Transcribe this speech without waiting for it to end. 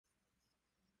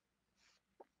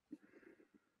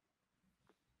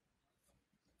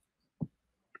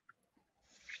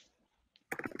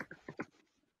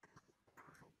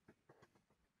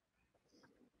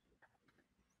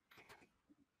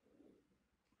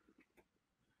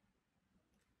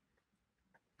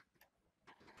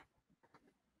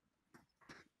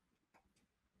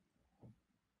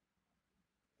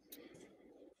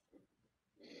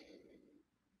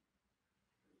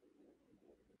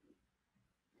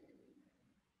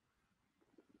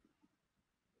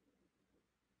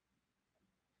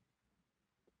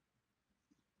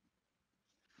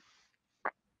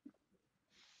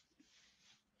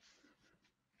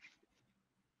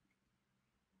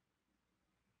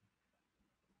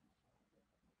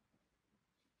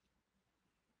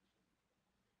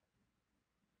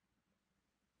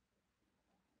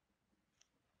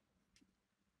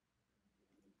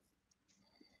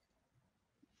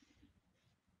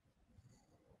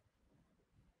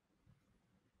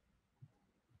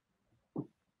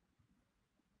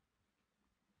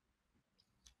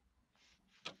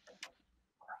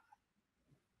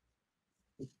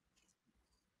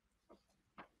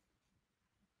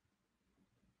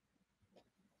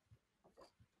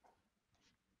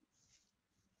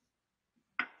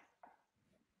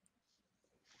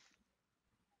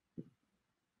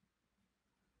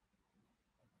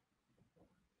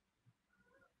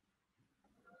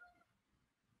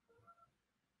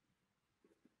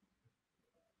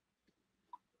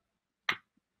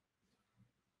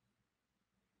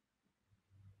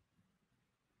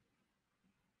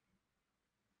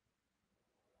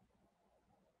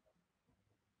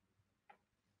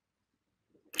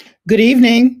Good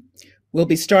evening. We'll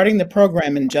be starting the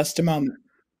program in just a moment.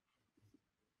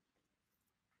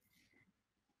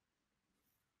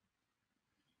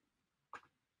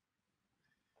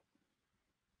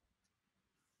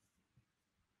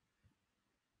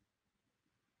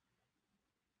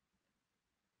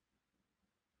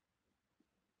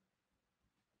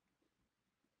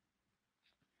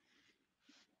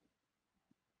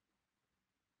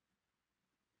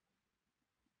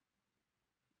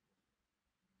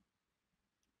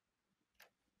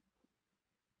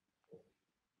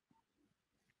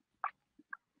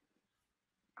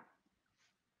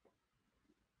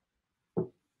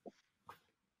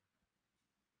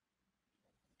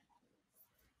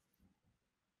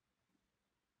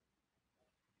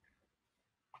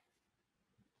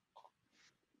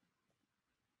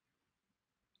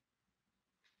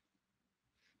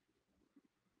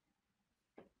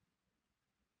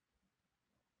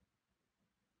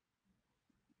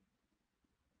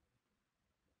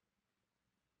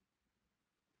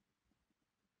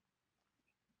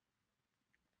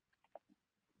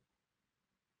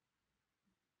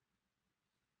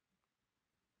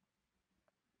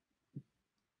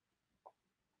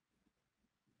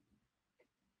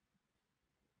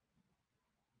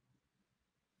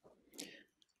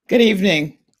 Good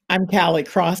evening. I'm Callie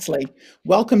Crossley.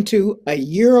 Welcome to A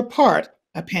Year Apart,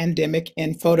 a Pandemic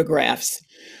in Photographs.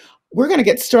 We're going to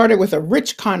get started with a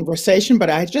rich conversation, but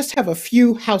I just have a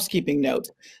few housekeeping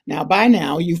notes. Now, by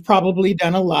now, you've probably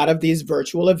done a lot of these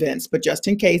virtual events, but just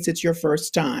in case it's your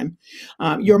first time,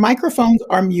 your microphones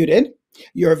are muted,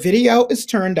 your video is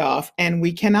turned off, and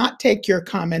we cannot take your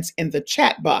comments in the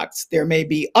chat box. There may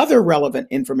be other relevant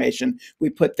information we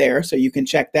put there, so you can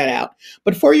check that out.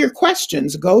 But for your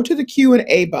questions, go to the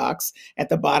Q&A box at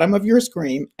the bottom of your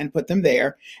screen and put them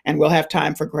there, and we'll have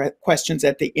time for questions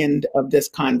at the end of this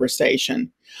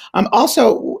conversation.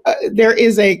 Also, there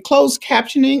is a closed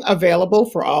captioning available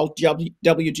for all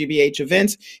WGBH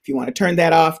events. If you want to turn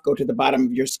that off, go to the bottom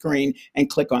of your screen and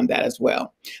click on that as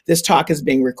well. This talk is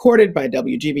being recorded by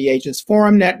WGBH's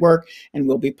Forum Network and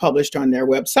will be published on their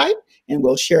website, and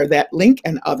we'll share that link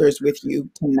and others with you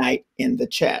tonight in the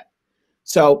chat.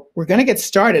 So we're going to get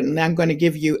started, and I'm going to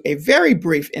give you a very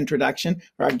brief introduction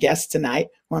for our guest tonight,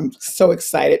 who I'm so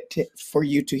excited for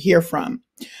you to hear from.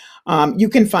 You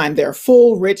can find their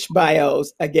full, rich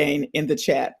bios again in the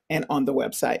chat and on the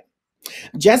website.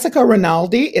 Jessica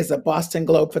Rinaldi is a Boston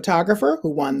Globe photographer who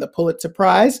won the Pulitzer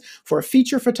Prize for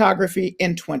feature photography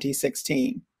in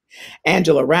 2016.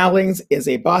 Angela Rowlings is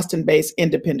a Boston-based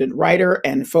independent writer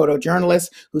and photojournalist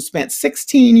who spent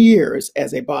 16 years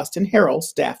as a Boston Herald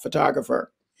staff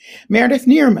photographer. Meredith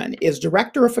Nierman is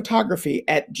director of photography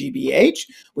at GBH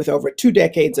with over 2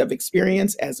 decades of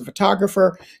experience as a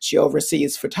photographer. She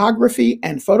oversees photography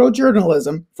and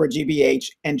photojournalism for GBH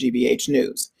and GBH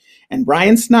News. And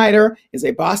Brian Snyder is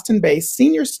a Boston-based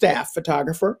senior staff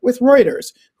photographer with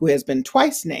Reuters, who has been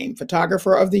twice named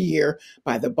Photographer of the Year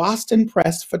by the Boston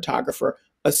Press Photographer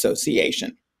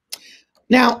Association.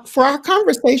 Now, for our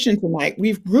conversation tonight,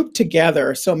 we've grouped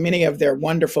together so many of their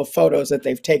wonderful photos that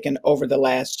they've taken over the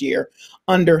last year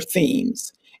under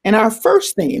themes. And our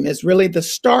first theme is really the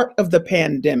start of the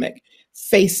pandemic,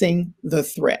 facing the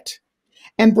threat.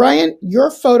 And Brian,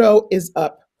 your photo is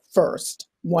up first,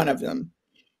 one of them.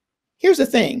 Here's the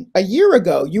thing. A year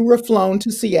ago, you were flown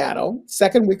to Seattle,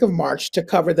 second week of March, to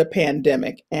cover the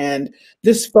pandemic. And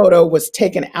this photo was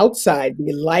taken outside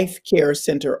the Life Care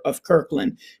Center of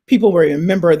Kirkland. People will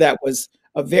remember that was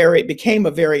became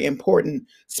a very important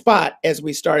spot as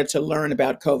we started to learn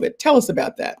about COVID. Tell us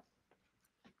about that.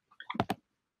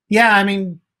 Yeah, I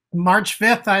mean, March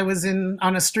 5th, I was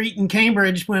on a street in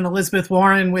Cambridge when Elizabeth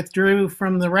Warren withdrew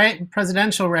from the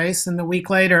presidential race. And a week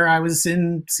later, I was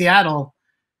in Seattle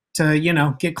to,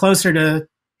 get closer to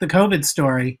the COVID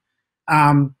story.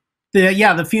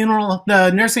 The funeral,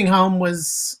 the nursing home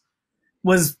was,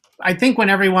 I think, when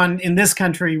everyone in this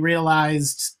country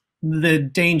realized the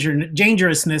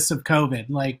dangerousness of COVID,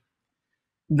 like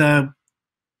the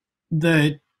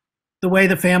way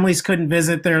the families couldn't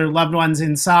visit their loved ones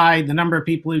inside, the number of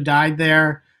people who died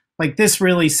there, like this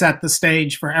really set the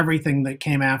stage for everything that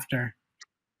came after.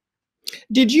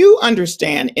 Did you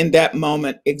understand in that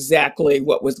moment exactly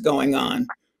what was going on?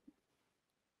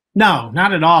 No,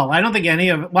 not at all. I don't think any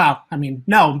of it. Well, I mean,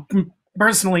 no,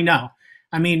 personally, no.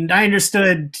 I mean, I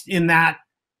understood in that,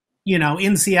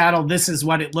 in Seattle, this is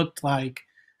what it looked like.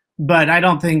 But I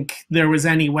don't think there was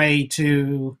any way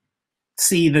to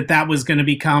see that that was going to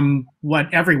become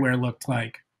what everywhere looked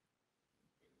like.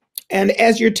 And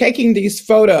as you're taking these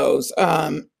photos,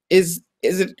 is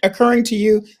it occurring to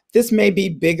you this may be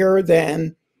bigger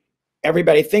than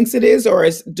everybody thinks it is, or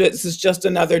is this is just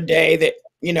another day that,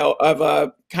 you know, of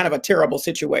a kind of a terrible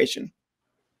situation?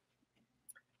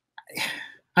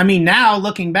 I mean, now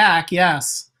looking back,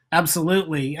 yes,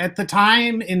 absolutely. At the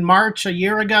time in March a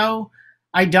year ago,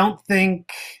 I didn't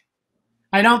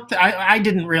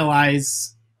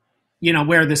realize, you know,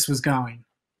 where this was going,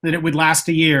 that it would last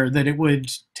a year, that it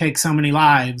would take so many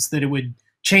lives, that it would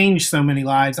change so many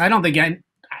lives. I don't think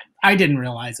I didn't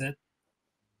realize it.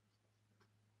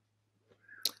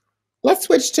 Let's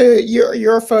switch to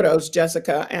your photos,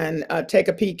 Jessica, and take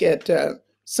a peek at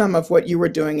some of what you were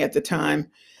doing at the time.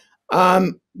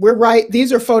 We're right.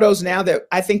 These are photos now that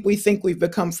I think we've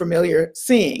become familiar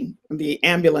seeing, the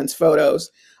ambulance photos.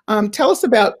 Tell us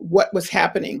about what was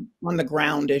happening on the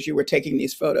ground as you were taking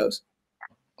these photos.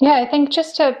 Yeah, I think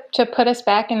just to put us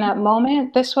back in that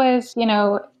moment, this was, you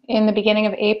know, in the beginning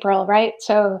of April, right?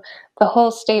 So the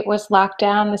whole state was locked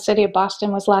down. The city of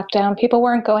Boston was locked down. People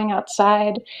weren't going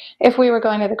outside. If we were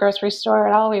going to the grocery store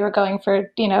at all, we were going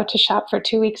for, you know, to shop for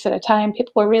 2 weeks at a time.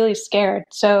 People were really scared.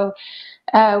 So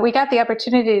we got the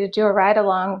opportunity to do a ride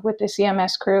along with this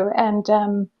EMS crew, and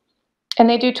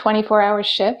they do 24-hour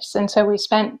shifts. And so we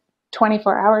spent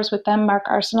 24 hours with them. Mark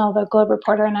Arsenal, the Globe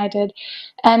reporter, and I did.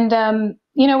 And,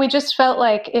 you know, we just felt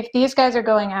like if these guys are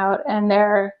going out and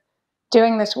they're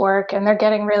doing this work and they're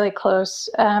getting really close,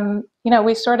 you know,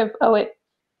 we sort of owe it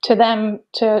to them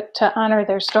to honor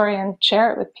their story and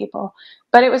share it with people.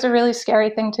 But it was a really scary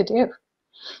thing to do.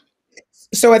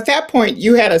 So at that point,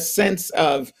 you had a sense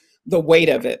of the weight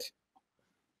of it.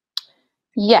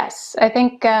 Yes, I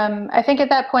think at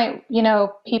that point, you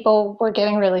know, people were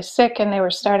getting really sick and they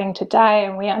were starting to die,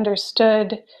 and we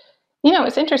understood. You know,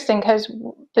 it's interesting because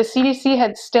the CDC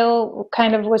had still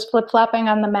kind of was flip-flopping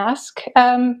on the mask,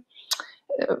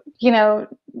 you know,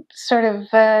 sort of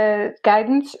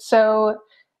guidance. So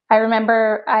I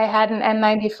remember I had an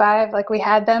N95, like we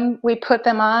had them. We put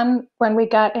them on when we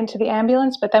got into the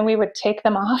ambulance, but then we would take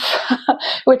them off,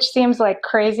 which seems like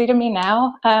crazy to me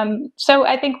now. So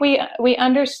I think we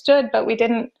understood, but we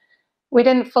didn't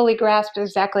fully grasp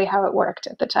exactly how it worked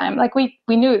at the time. Like we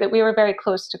knew that we were very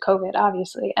close to COVID,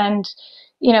 obviously. And,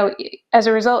 you know, as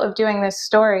a result of doing this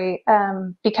story,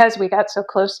 because we got so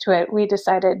close to it, we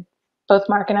decided, both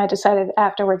Mark and I decided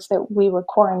afterwards that we would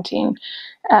quarantine,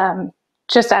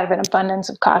 just out of an abundance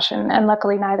of caution. And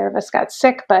luckily neither of us got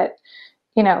sick, but,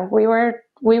 you know, we were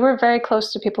very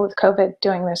close to people with COVID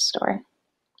doing this story.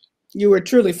 You were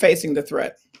truly facing the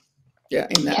threat. Yeah,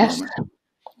 in that moment.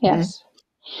 Yes.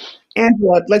 Mm-hmm.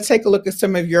 Angela, let's take a look at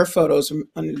some of your photos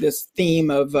under this theme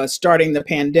of starting the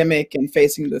pandemic and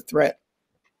facing the threat.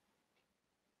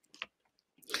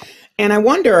 And I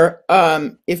wonder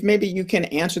if maybe you can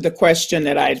answer the question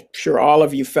that I'm sure all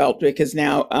of you felt, because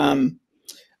now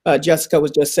Jessica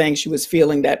was just saying she was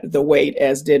feeling that the weight,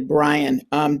 as did Brian.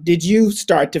 Did you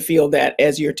start to feel that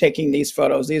as you're taking these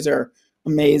photos? These are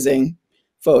amazing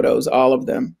photos, all of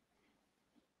them.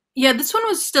 Yeah, this one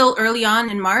was still early on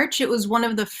in March. It was one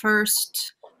of the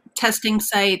first testing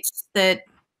sites that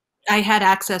I had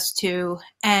access to.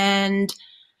 And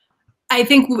I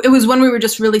think it was when we were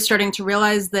just really starting to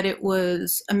realize that it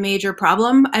was a major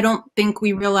problem. I don't think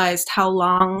we realized how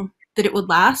long that it would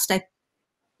last. I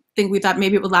think we thought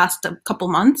maybe it would last a couple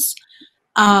months.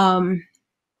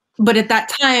 But at that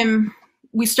time,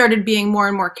 we started being more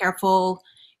and more careful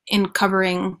in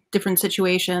covering different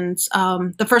situations.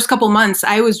 The first couple months,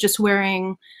 I was just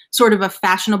wearing sort of a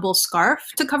fashionable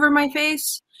scarf to cover my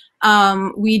face.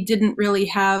 We didn't really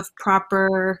have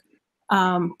proper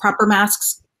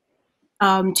masks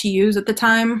to use at the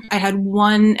time. I had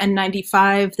one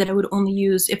N95 that I would only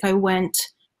use if I went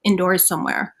indoors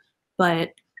somewhere,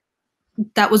 but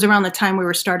that was around the time we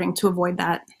were starting to avoid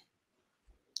that.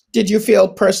 Did you feel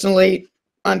personally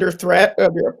under threat,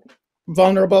 or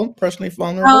personally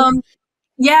vulnerable?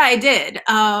 Yeah, I did.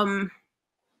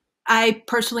 I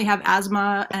personally have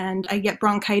asthma and I get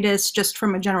bronchitis just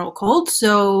from a general cold.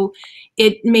 So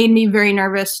it made me very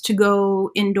nervous to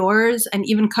go indoors, and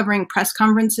even covering press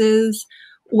conferences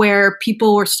where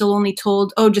people were still only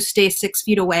told, oh, just stay 6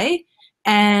 feet away.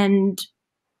 And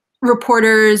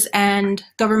reporters and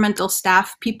governmental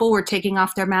staff people were taking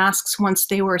off their masks once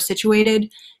they were situated.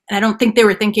 And I don't think they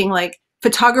were thinking, like,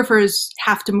 photographers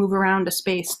have to move around a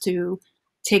space to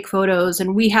take photos,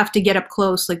 and we have to get up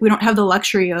close. Like, we don't have the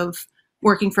luxury of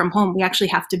working from home. We actually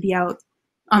have to be out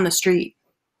on the street.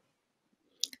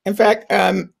 In fact,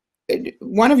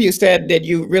 one of you said that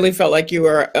you really felt like you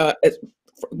were,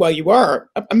 well, you are,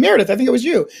 Meredith, I think it was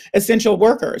you, essential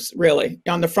workers, really,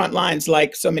 on the front lines,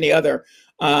 like so many other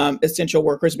essential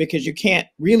workers, because you can't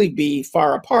really be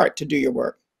far apart to do your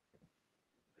work.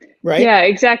 right? Yeah,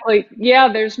 exactly.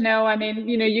 Yeah, there's no, I mean,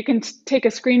 you can take a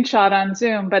screenshot on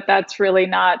Zoom, but that's really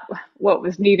not what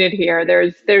was needed here.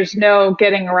 There's no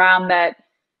getting around that.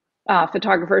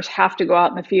 Photographers have to go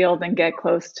out in the field and get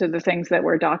close to the things that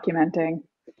we're documenting.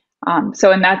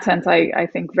 So in that sense, I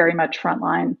think very much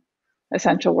frontline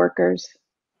essential workers.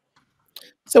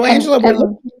 So Angela, we're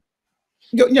looking.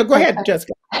 Go ahead, sorry.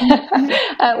 Jessica.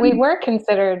 We were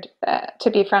considered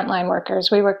to be frontline workers.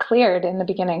 We were cleared in the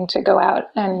beginning to go out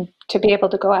and to be able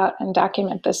to go out and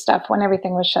document this stuff when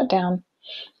everything was shut down.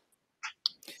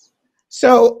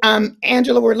 So,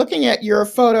 Angela, we're looking at your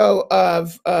photo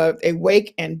of a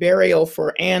wake and burial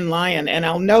for Anne Lyon. And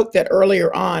I'll note that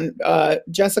earlier on,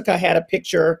 Jessica had a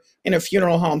picture in a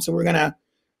funeral home. So we're going to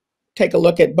take a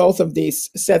look at both of these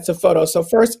sets of photos. So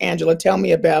first, Angela, tell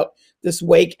me about this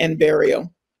wake and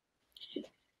burial.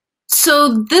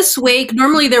 So this wake,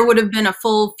 normally there would have been a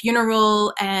full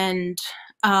funeral and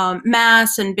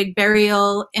mass and big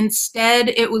burial. Instead,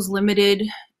 it was limited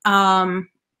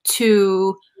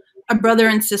to a brother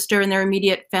and sister and their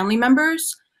immediate family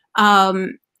members.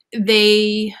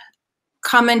 They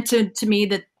commented to me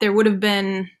that there would have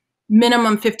been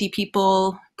minimum 50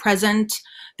 people present.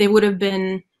 They would have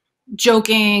been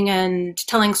joking and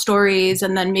telling stories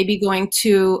and then maybe going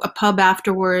to a pub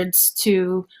afterwards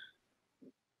to,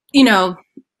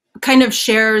 kind of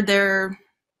share their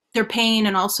pain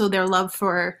and also their love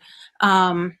for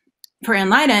Anne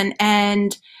Lyon.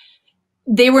 And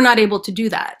they were not able to do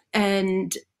that.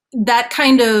 And that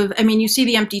kind of, you see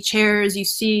the empty chairs, you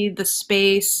see the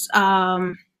space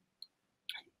in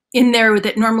there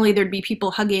that normally there'd be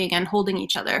people hugging and holding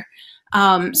each other.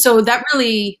 So that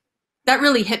really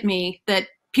hit me, that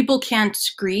people can't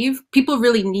grieve. People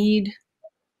really need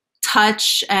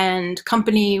touch and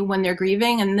company when they're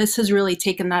grieving, and this has really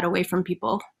taken that away from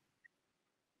people.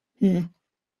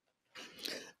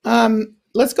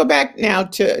 Let's go back now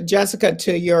to Jessica,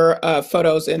 to your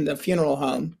photos in the funeral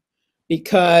home,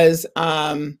 because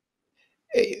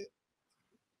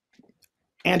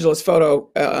Angela's photo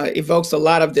evokes a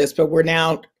lot of this, but we're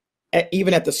now,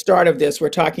 even at the start of this, we're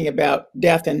talking about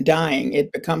death and dying.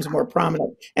 It becomes more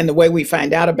prominent. And the way we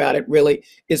find out about it really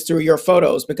is through your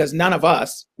photos, because none of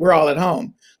us, we're all at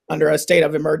home under a state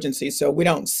of emergency. So we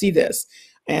don't see this.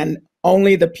 And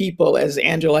only the people, as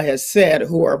Angela has said,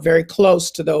 who are very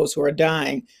close to those who are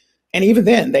dying. And even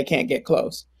then, they can't get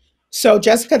close. So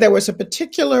Jessica, there was a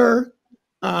particular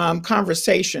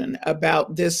conversation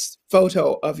about this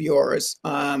photo of yours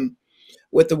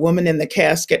with the woman in the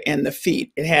casket and the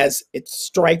feet. It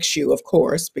strikes you, of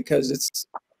course, because it's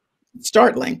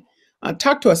startling.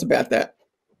 Talk to us about that.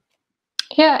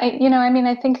 Yeah,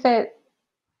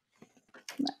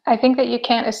 I think that you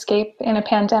can't escape in a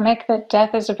pandemic, that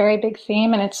death is a very big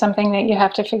theme, and it's something that you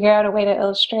have to figure out a way to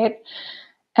illustrate.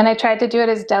 And I tried to do it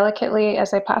as delicately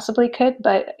as I possibly could,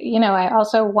 but I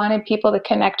also wanted people to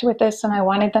connect with this, and I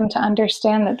wanted them to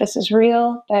understand that this is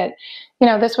real, that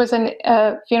this was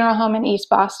a funeral home in East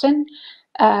Boston.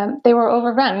 They were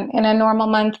overrun. In a normal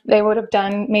month, they would have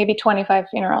done maybe 25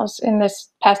 funerals. In this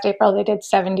past April, they did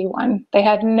 71. They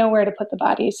had nowhere to put the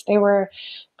bodies. They were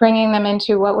bringing them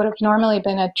into what would have normally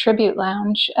been a tribute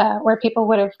lounge, where people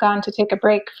would have gone to take a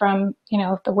break from,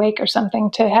 the wake or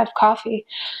something, to have coffee.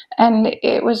 And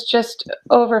it was just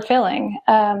overfilling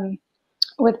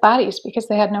with bodies because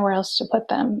they had nowhere else to put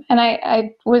them. And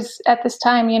I was, at this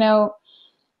time,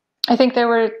 I think there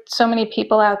were so many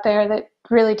people out there that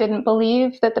really didn't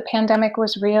believe that the pandemic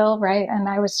was real, right? And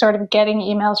I was sort of getting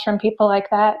emails from people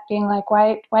like that, being like,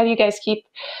 why do you guys keep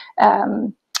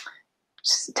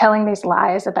telling these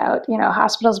lies about,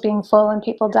 hospitals being full and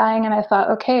people dying? And I thought,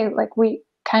 okay, we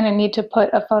kind of need to put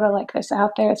a photo like this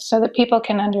out there so that people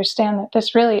can understand that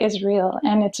this really is real,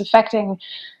 and it's affecting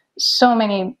so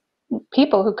many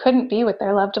people who couldn't be with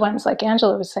their loved ones, like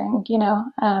Angela was saying.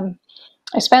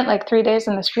 I spent 3 days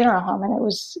in this funeral home, and it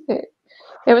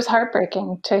was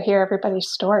heartbreaking to hear everybody's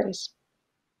stories.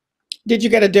 Did you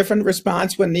get a different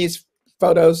response when these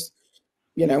photos,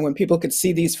 when people could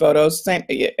see these photos?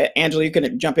 Angela, you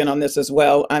can jump in on this as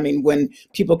well. When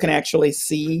people can actually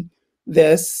see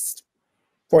this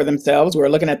for themselves, we're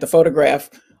looking at the photograph,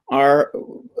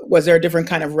 was there a different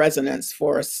kind of resonance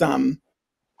for some,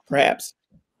 perhaps?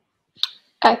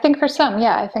 I think for some,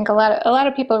 yeah. I think a lot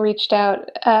of people reached out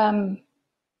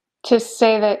to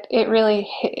say that it really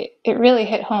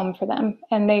hit home for them,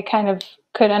 and they kind of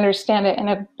could understand it in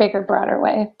a bigger, broader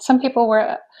way. Some people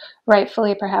were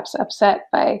rightfully perhaps upset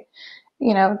by,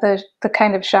 the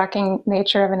kind of shocking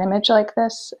nature of an image like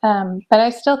this. But I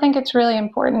still think it's really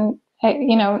important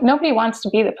nobody wants to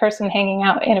be the person hanging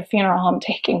out in a funeral home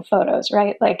taking photos,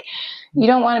 right? Like, you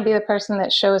don't want to be the person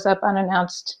that shows up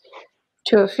unannounced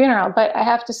to a funeral. But I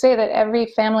have to say that every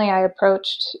family I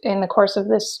approached in the course of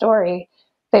this story,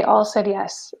 they all said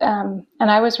yes. And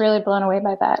I was really blown away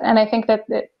by that. And I think that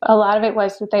a lot of it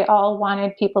was that they all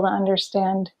wanted people to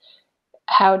understand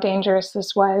how dangerous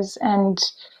this was, and,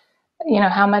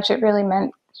 how much it really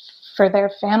meant for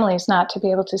their families not to be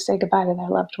able to say goodbye to their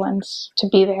loved ones, to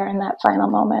be there in that final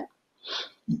moment.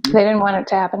 They didn't want it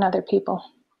to happen to other people.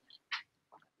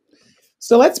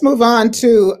 So let's move on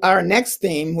to our next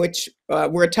theme, which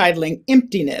we're titling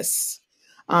Emptiness.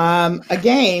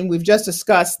 Again, we've just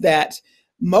discussed that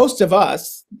most of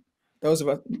us, those of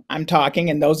us I'm talking,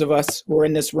 and those of us who are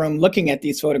in this room looking at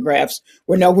these photographs,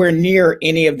 were nowhere near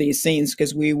any of these scenes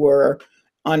because we were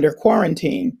under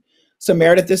quarantine. So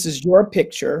Meredith, this is your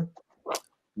picture.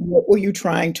 What were you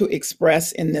trying to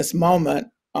express in this moment?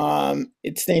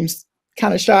 It seems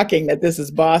kind of shocking that this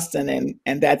is Boston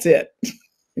and that's it.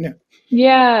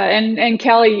 Yeah, and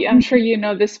Callie, I'm sure you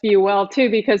know this view well too,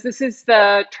 because this is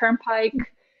the Turnpike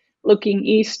looking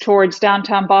east towards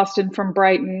downtown Boston from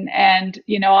Brighton. And,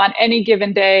 on any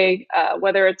given day,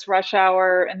 whether it's rush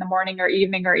hour in the morning or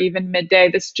evening or even midday,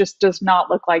 this just does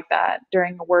not look like that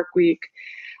during a work week.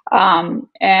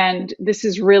 And this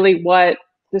is really what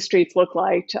the streets look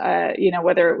like,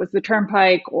 whether it was the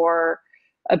Turnpike or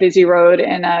a busy road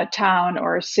in a town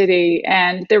or a city.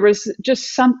 And there was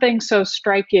just something so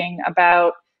striking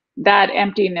about that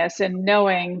emptiness, and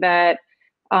knowing that,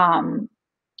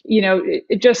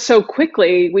 it just so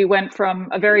quickly, we went from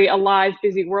a very alive,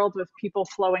 busy world with people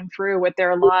flowing through with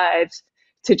their lives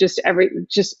to just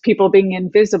people being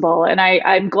invisible. And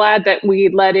I'm glad that we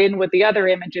let in with the other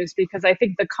images, because I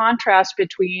think the contrast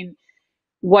between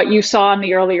what you saw in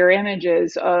the earlier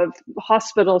images of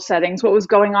hospital settings, what was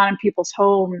going on in people's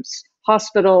homes,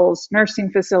 hospitals, nursing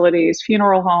facilities,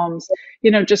 funeral homes,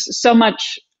 just so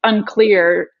much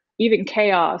unclear, even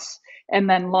chaos, and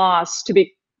then loss, to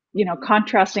be,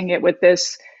 contrasting it with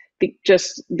this,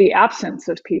 the absence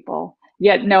of people,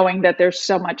 yet knowing that there's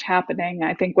so much happening,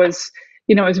 I think was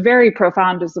very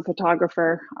profound as a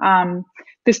photographer.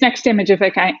 This next image, if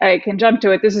I can jump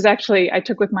to it, this is actually, I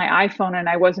took with my iPhone, and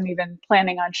I wasn't even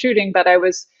planning on shooting, but I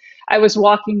was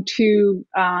walking to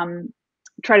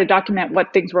try to document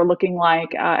what things were looking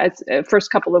like as first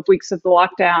couple of weeks of the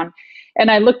lockdown. And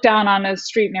I looked down on a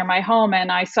street near my home,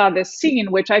 and I saw this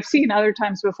scene, which I've seen other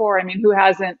times before. I mean, who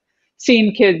hasn't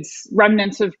seen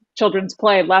remnants of children's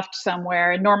play left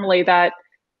somewhere? And normally that,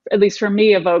 at least for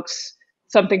me, evokes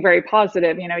something very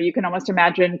positive. You can almost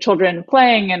imagine children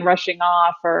playing and rushing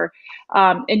off,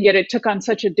 and yet it took on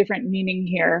such a different meaning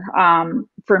here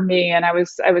for me. And I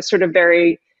was sort of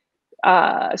very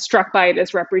struck by it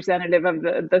as representative of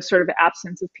the sort of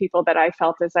absence of people that I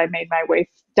felt as I made my way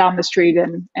down the street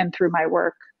and through my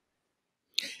work.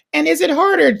 And is it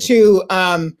harder to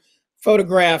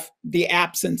photograph the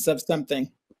absence of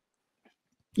something?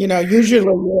 Usually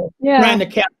you're trying to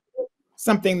capture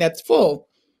something that's full.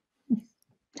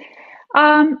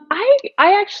 I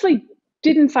actually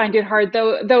didn't find it hard,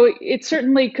 though it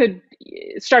certainly could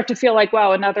start to feel like,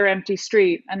 wow, another empty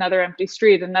street,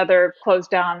 another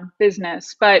closed down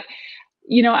business. But,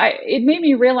 it made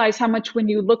me realize how much, when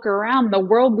you look around, the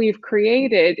world we've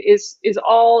created is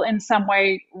all in some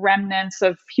way remnants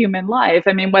of human life.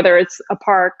 I mean, whether it's a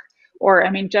park, or,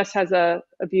 Jess has a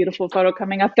beautiful photo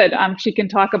coming up that she can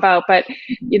talk about. But,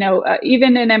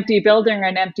 even an empty building or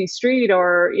an empty street,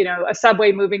 or, a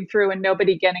subway moving through and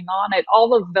nobody getting on it,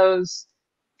 all of those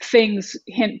things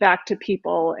hint back to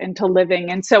people and to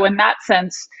living. And so in that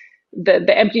sense,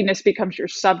 the emptiness becomes your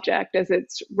subject, as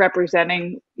it's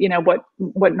representing,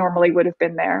 what normally would have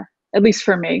been there, at least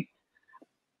for me.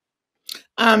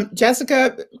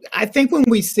 Jessica, I think when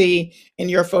we see in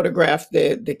your photograph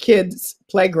the kids'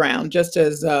 playground, just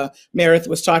as Meredith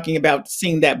was talking about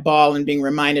seeing that ball and being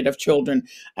reminded of children,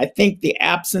 I think the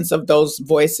absence of those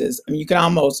voices,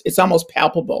 it's almost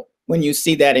palpable when you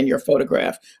see that in your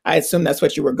photograph. I assume that's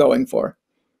what you were going for.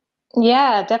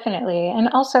 Yeah, definitely. And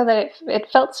also that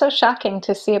it felt so shocking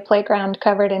to see a playground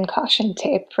covered in caution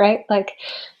tape, right? Like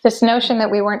this notion that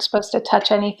we weren't supposed to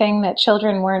touch anything, that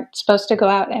children weren't supposed to go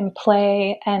out and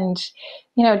play and,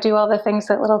 do all the things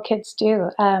that little kids do.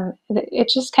 It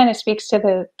just kind of speaks to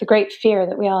the great fear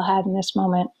that we all had in this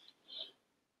moment.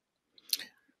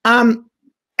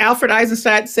 Alfred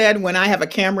Eisenstadt said, "When I have a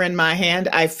camera in my hand,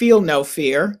 I feel no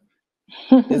fear."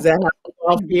 Is that how you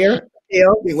all fear?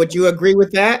 Would you agree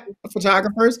with that,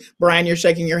 photographers? Brian, you're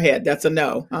shaking your head. That's a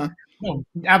no, huh? No,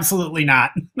 absolutely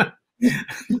not. He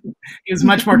was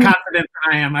much more confident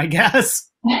than I am, I guess.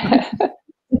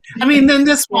 I mean, then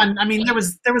this one, I mean, there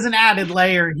was an added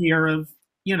layer here of,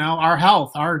 our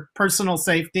health, our personal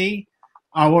safety,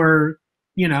 our,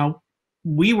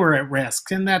 we were at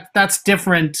risk, and that's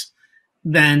different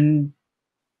than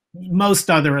most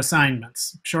other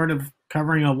assignments, short of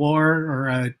covering a war or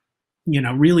a,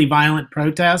 really violent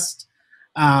protest.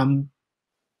 There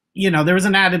was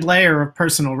an added layer of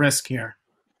personal risk here.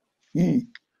 And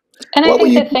I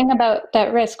think the thing about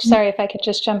that risk, sorry if I could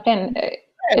just jump in,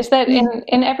 is that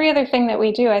in every other thing that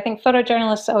we do, I think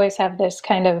photojournalists always have this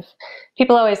kind of,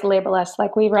 people always label us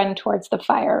like we run towards the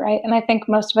fire, right? And I think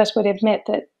most of us would admit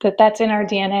that that's in our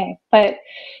DNA. But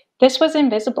this was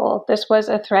invisible. This was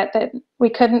a threat that we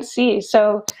couldn't see.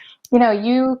 So,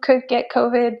 you could get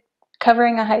COVID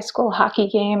covering a high school hockey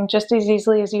game just as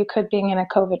easily as you could being in a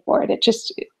COVID ward.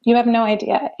 You have no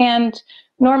idea. And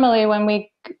normally when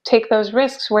we take those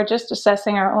risks, we're just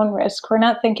assessing our own risk. We're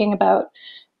not thinking about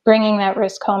bringing that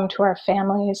risk home to our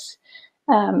families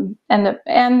and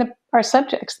our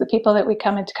subjects, the people that we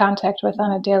come into contact with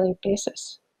on a daily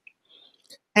basis.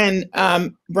 And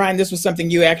Brian, this was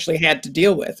something you actually had to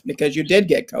deal with because you did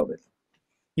get COVID.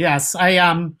 Yes,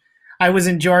 I was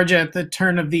in Georgia at the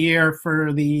turn of the year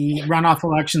for the runoff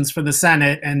elections for the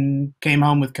Senate and came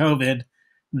home with COVID.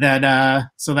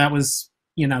 So that was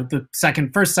the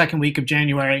second week of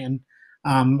January, and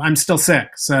I'm still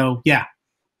sick. So yeah,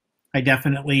 I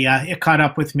definitely it caught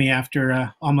up with me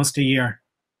after almost a year.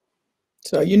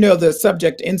 So the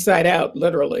subject inside out,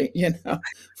 literally.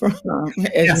 From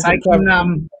yes, I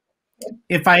can.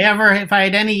 If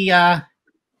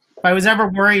I was ever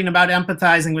worrying about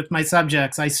empathizing with my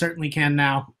subjects, I certainly can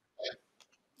now.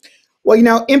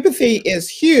 Well, empathy is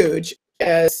huge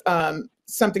as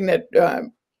something that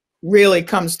really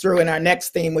comes through in our next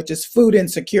theme, which is food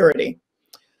insecurity.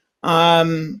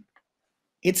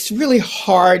 It's really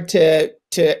hard to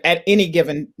at any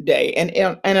given day,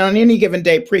 and on any given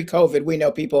day pre-COVID, we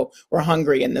know people were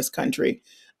hungry in this country,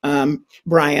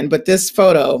 Brian. But this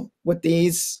photo with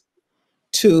these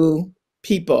two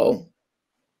people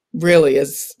really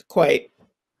is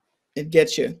it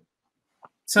gets you.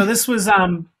 So this was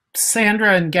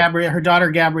Sandra and her daughter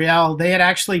Gabrielle. They had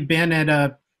actually been at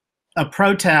a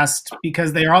protest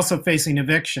because they are also facing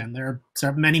eviction. They're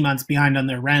many months behind on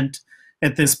their rent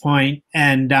at this point,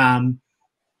 and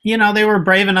they were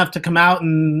brave enough to come out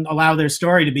and allow their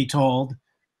story to be told,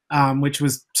 which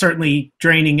was certainly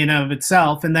draining in and of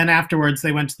itself. And then afterwards,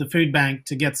 they went to the food bank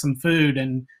to get some food,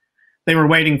 and they were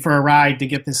waiting for a ride to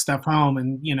get this stuff home.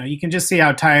 And you can just see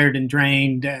how tired and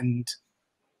drained and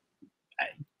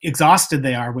exhausted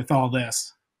they are with all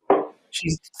this.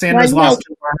 Sandra's lost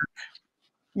her work.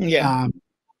 Yeah.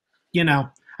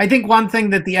 I think one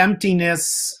thing the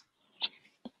emptiness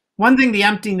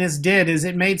did is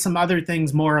it made some other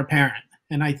things more apparent.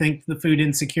 And I think the food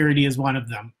insecurity is one of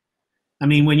them. I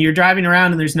mean, when you're driving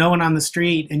around and there's no one on the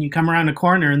street and you come around a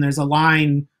corner and there's a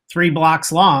line 3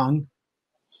 blocks long,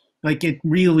 like it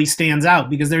really stands out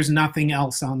because there's nothing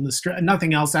else on the street,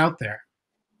 nothing else out there.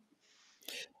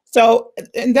 So,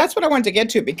 and that's what I wanted to get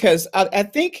to, because I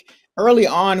think early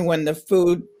on when the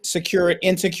food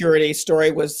insecurity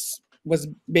story was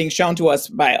being shown to us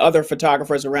by other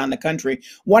photographers around the country,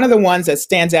 one of the ones that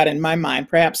stands out in my mind,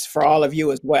 perhaps for all of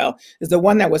you as well, is the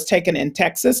one that was taken in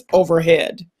Texas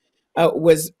overhead.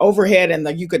 Was overhead,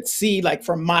 and you could see like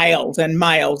for miles and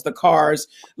miles the cars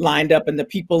lined up and the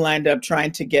people lined up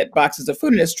trying to get boxes of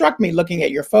food. And it struck me looking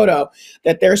at your photo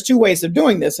that there's two ways of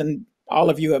doing this, and all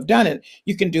of you have done it.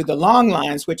 You can do the long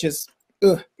lines, which is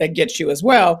that gets you as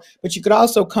well, but you could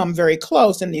also come very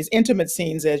close in these intimate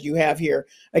scenes as you have here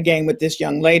again with this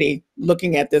young lady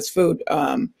looking at this food,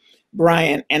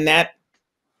 Brian, and that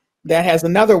has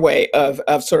another way of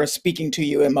sort of speaking to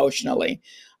you emotionally.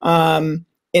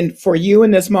 And for you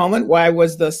in this moment, why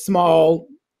did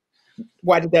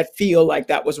that feel like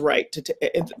that was right,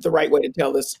 the right way to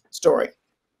tell this story?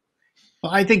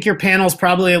 Well, I think your panel's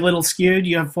probably a little skewed.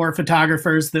 You have 4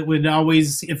 photographers that would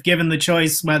always, if given the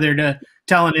choice whether to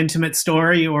tell an intimate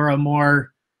story or a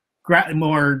more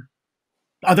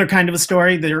other kind of a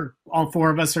story, all 4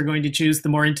 of us are going to choose the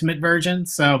more intimate version.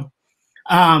 So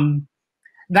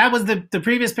that was the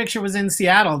previous picture was in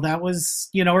Seattle. That was,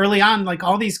 early on, like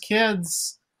all these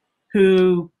kids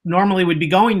who normally would be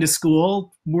going to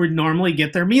school would normally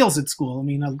get their meals at school. I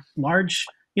mean,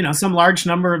 some large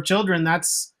number of children,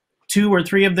 that's 2 or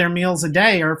 3 of their meals a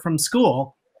day are from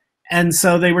school. And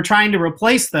so they were trying to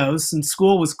replace those, and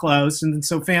school was closed. And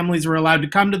so families were allowed to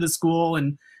come to the school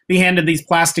and be handed these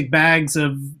plastic bags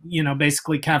of,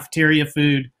 basically cafeteria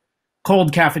food,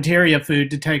 cold cafeteria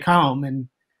food to take home. And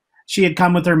she had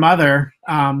come with her mother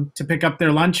to pick up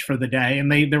their lunch for the day. And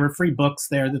there were free books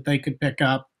there that they could pick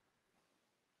up.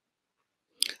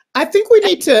 I think we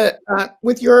need to,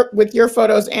 with your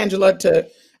photos, Angela, to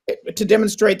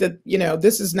demonstrate that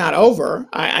this is not over.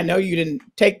 I know you didn't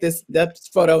take that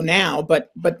photo now,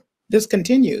 but this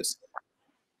continues.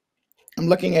 I'm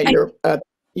looking at your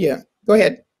yeah. Go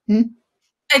ahead.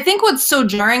 I think what's so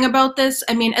jarring about this,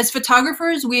 I mean, as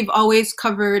photographers, we've always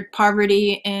covered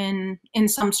poverty in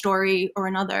some story or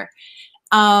another.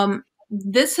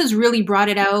 This has really brought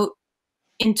it out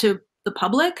into the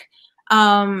public,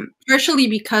 partially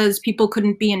because people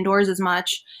couldn't be indoors as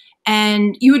much.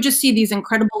 And you would just see these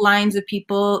incredible lines of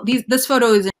people. This photo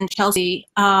is in Chelsea.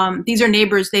 These are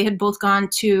neighbors. They had both gone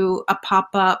to a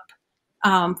pop-up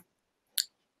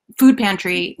food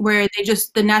pantry where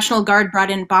the National Guard brought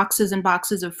in boxes and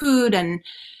boxes of food, and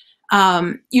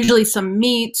usually some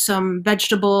meat, some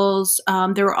vegetables.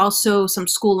 There were also some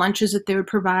school lunches that they would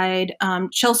provide.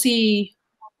 Chelsea,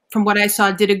 from what I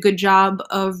saw, did a good job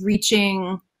of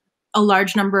reaching a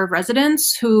large number of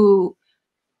residents who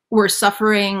were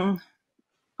suffering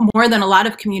more than a lot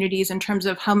of communities in terms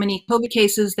of how many COVID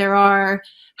cases there are,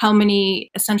 how many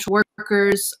essential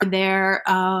workers are there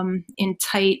in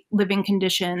tight living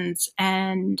conditions.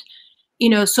 And,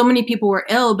 so many people were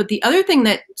ill. But the other thing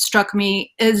that struck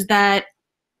me is that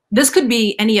this could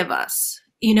be any of us.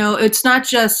 It's not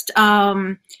just,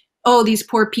 these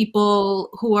poor people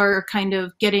who are kind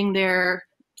of getting their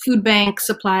food bank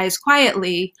supplies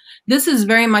quietly. This is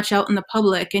very much out in the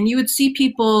public. And you would see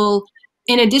people,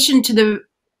 in addition to the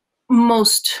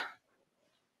most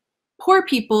poor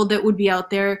people that would be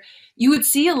out there, you would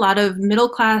see a lot of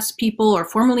middle-class people or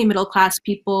formerly middle-class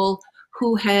people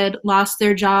who had lost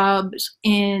their jobs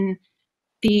in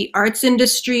the arts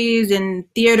industries, in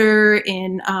theater,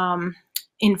 in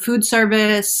food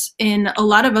service, in a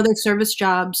lot of other service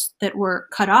jobs that were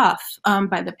cut off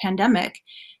by the pandemic.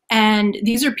 And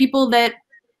these are people that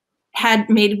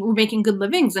were making good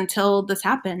livings until this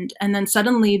happened. And then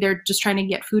suddenly they're just trying to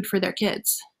get food for their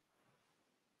kids.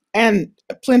 And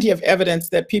plenty of evidence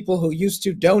that people who used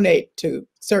to donate to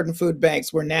certain food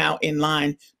banks were now in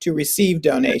line to receive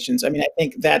donations. I mean, I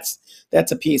think that's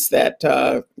a piece that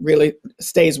really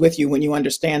stays with you when you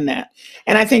understand that.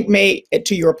 And I think may,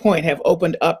 to your point, have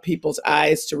opened up people's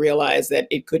eyes to realize that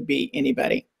it could be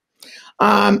anybody.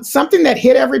 Something that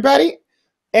hit everybody,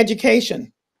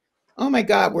 education. Oh my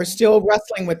God, we're still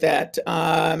wrestling with that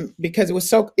because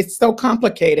it's so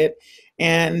complicated.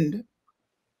 And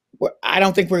I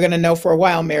don't think we're going to know for a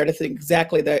while, Meredith,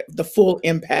 exactly the full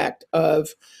impact of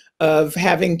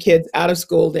having kids out of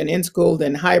school, then in school,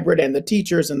 then hybrid, and the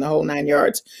teachers and the whole 9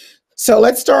 yards. So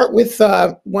let's start with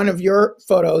one of your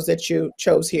photos that you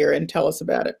chose here and tell us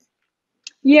about it.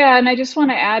 Yeah, and I just want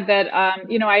to add that,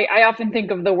 I often think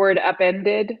of the word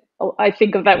upended. I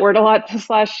think of that word a lot this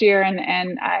last year,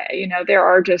 and there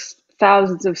are just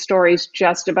thousands of stories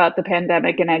just about the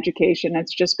pandemic and education.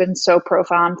 It's just been so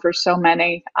profound for so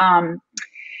many.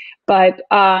 But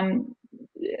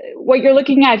what you're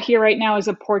looking at here right now is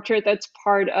a portrait that's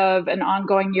part of an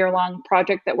ongoing year-long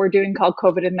project that we're doing called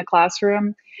COVID in the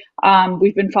Classroom.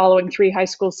 We've been following 3 high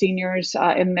school seniors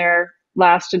in their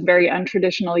last and very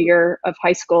untraditional year of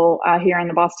high school here in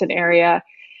the Boston area.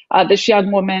 This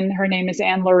young woman, her name is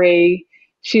Anne-Laurie.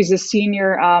 She's a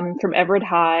senior from Everett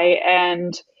High,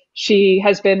 and she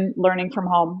has been learning from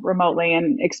home remotely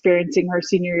and experiencing her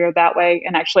senior year that way,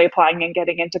 and actually applying and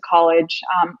getting into college.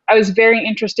 I was very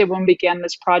interested when we began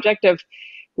this project of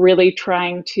really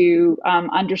trying to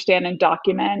understand and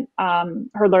document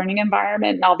her learning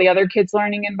environment and all the other kids'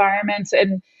 learning environments.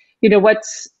 And,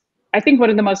 I think one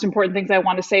of the most important things I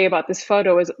want to say about this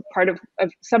photo is part of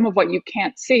some of what you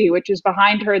can't see, which is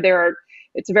behind her,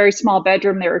 it's a very small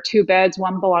bedroom. There are 2 beds.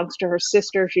 One belongs to her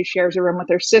sister. She shares a room with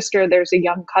her sister. There's a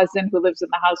young cousin who lives in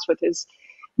the house with his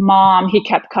mom. He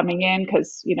kept coming in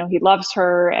because, he loves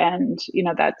her, and,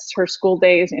 that's her school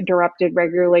day is interrupted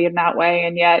regularly in that way.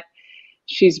 And yet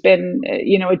she's been,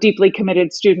 a deeply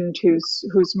committed student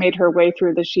who's made her way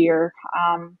through this year.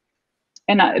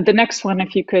 And the next one,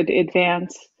 if you could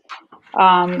advance.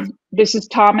 This is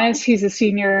Thomas. He's a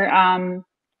senior.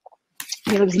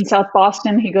 He lives in South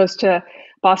Boston. He goes to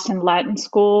Boston Latin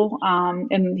School,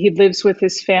 and he lives with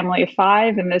his family of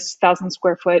 5 in this 1,000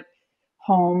 square foot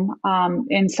home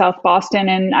in South Boston.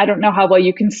 And I don't know how well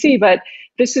you can see, but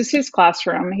this is his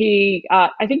classroom.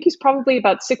 I think he's probably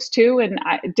about 6'2", and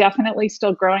definitely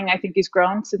still growing. I think he's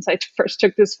grown since I first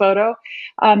took this photo.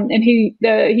 And he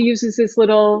uses this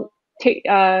little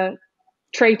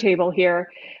tray table here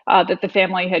that the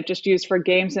family had just used for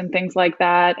games and things like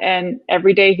that. And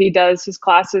every day he does his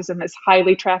classes in this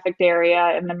highly trafficked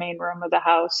area in the main room of the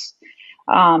house.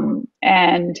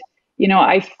 And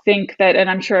I think that, and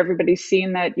I'm sure everybody's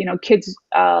seen that, kids'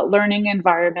 learning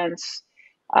environments,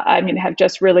 have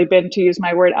just really been, to use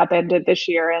my word, upended this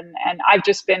year. And I've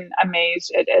just been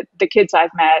amazed at the kids I've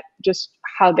met, just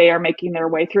how they are making their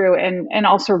way through, and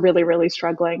also really, really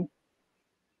struggling.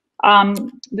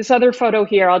 This other photo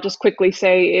here, I'll just quickly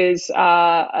say, is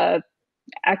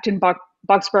Acton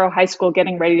Boxborough High School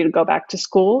getting ready to go back to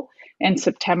school in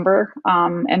September.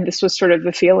 And this was sort of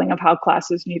the feeling of how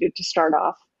classes needed to start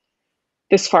off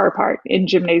this far apart in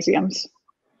gymnasiums.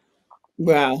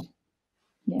 Wow.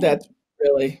 Yeah. That's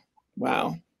really,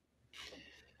 wow.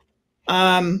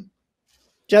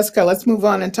 Jessica, let's move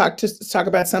on and talk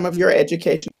about some of your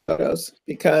education photos,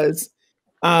 because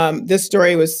this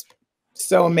story was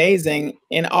so amazing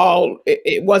in all.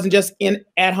 It wasn't just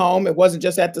at home. It wasn't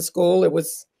just at the school. It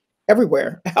was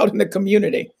everywhere out in the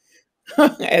community,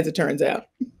 as it turns out,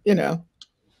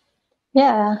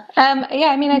 Yeah.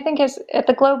 I think at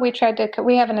the Globe,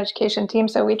 we have an education team,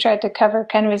 so we tried to cover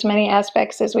kind of as many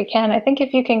aspects as we can. I think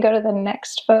if you can go to the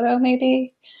next photo,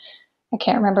 maybe. I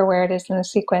can't remember where it is in the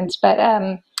sequence, but,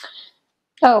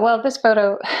 this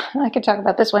photo, I could talk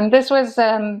about this one. This was,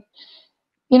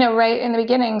 right in the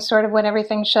beginning, sort of when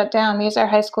everything shut down. These are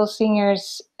high school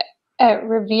seniors at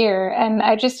Revere, and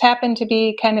I just happened to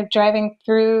be kind of driving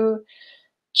through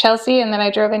Chelsea, and then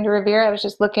I drove into Revere. I was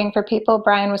just looking for people.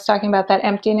 Brian was talking about that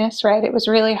emptiness, right? It was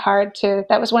really hard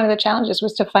that was one of the challenges,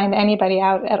 was to find anybody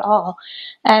out at all.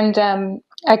 And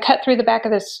I cut through the back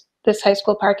of this high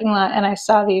school parking lot, and I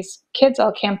saw these kids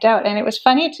all camped out. And it was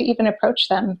funny to even approach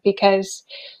them because,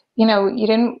 you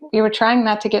were trying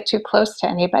not to get too close to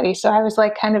anybody. So I was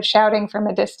like kind of shouting from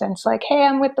a distance, like, hey,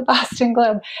 I'm with the Boston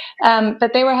Globe.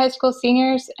 But they were high school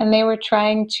seniors, and they were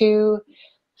trying to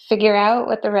figure out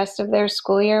what the rest of their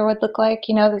school year would look like.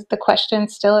 The question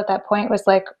still at that point was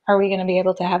like, are we going to be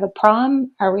able to have a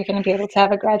prom? Are we going to be able to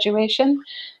have a graduation?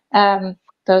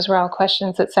 Those were all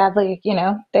questions that sadly,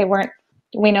 they weren't.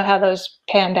 We know how those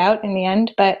panned out in the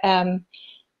end, but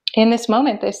in this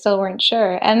moment, they still weren't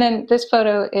sure. And then this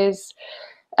photo is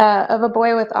of a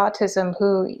boy with autism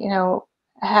who,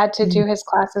 had to do his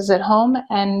classes at home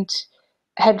and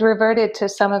had reverted to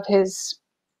some of his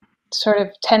sort of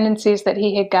tendencies that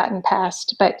he had gotten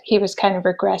past, but he was kind of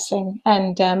regressing.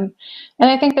 And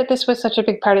I think that this was such a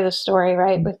big part of the story,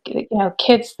 right? With,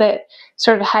 kids that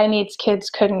sort of high needs kids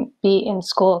couldn't be in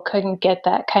school, couldn't get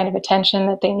that kind of attention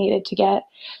that they needed to get.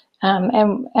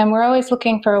 And we're always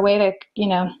looking for a way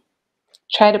to,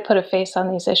 try to put a face on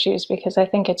these issues, because I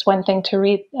think it's one thing to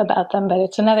read about them, but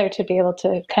it's another to be able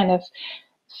to kind of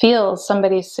feel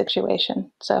somebody's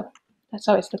situation. So that's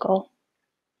always the goal.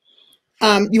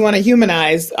 You want to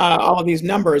humanize all of these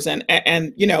numbers, and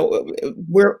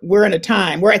we're in a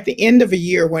time, we're at the end of a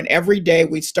year when every day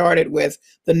we started with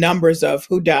the numbers of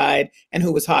who died and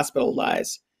who was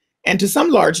hospitalized, and to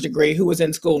some large degree who was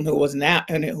in school and who was not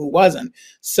and who wasn't.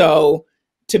 So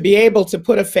to be able to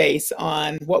put a face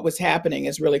on what was happening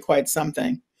is really quite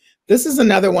something. This is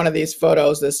another one of these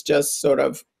photos that's just sort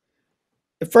of,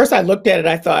 at first I looked at it,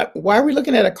 I thought, why are we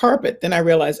looking at a carpet? Then I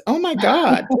realized, oh my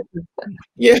God.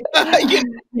 Yeah,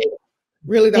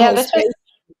 really the whole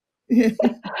space.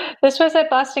 This was at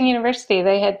Boston University.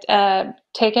 They had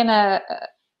taken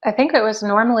I think it was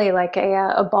normally like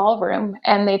a ballroom,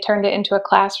 and they turned it into a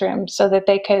classroom so that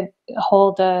they could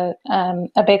hold a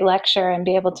big lecture and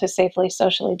be able to safely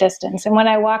socially distance. And when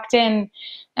I walked in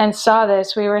and saw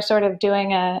this, we were sort of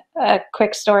doing a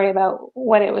quick story about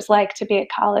what it was like to be at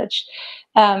college.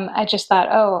 I just thought,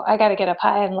 oh, I got to get up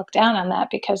high and look down on that,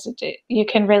 because you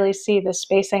can really see the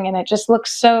spacing, and it just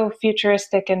looks so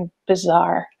futuristic and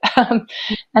bizarre. And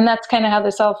that's kind of how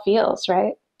this all feels,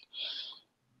 right?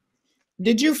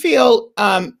 Did you feel,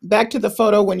 back to the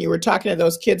photo when you were talking to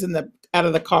those kids out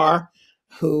of the car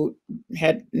who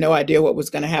had no idea what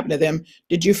was going to happen to them,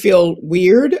 did you feel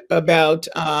weird about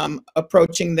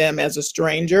approaching them as a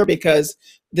stranger? Because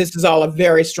this is all a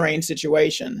very strange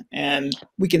situation, and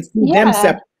we can see them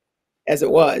separate as it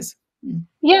was.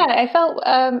 Yeah, I felt,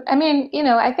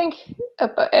 I think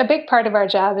a big part of our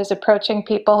job is approaching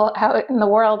people out in the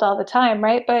world all the time,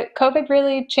 right? But COVID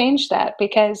really changed that,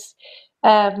 because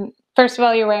first of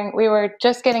all, we were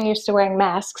just getting used to wearing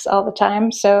masks all the time.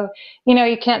 So,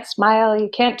 you can't smile, you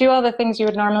can't do all the things you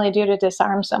would normally do to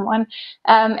disarm someone.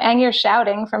 And you're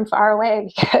shouting from far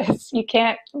away because you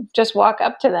can't just walk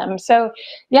up to them. So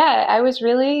yeah, I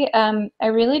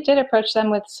really did approach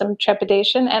them with some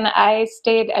trepidation, and I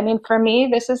stayed, for me,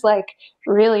 this is like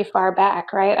really far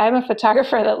back, right? I'm a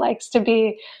photographer that likes to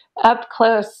be up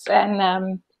close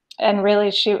and really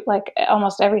shoot like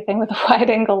almost everything with a wide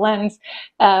angle lens.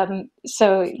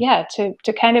 So yeah,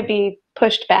 to kind of be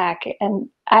pushed back. And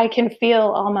I can feel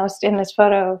almost in this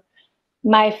photo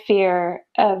my fear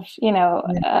of,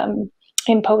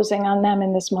 imposing on them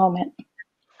in this moment.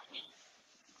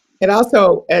 It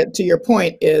also, to your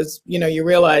point, is, you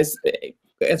realize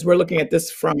as we're looking at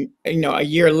this from, a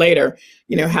year later,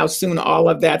 how soon all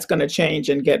of that's going to change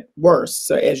and get worse.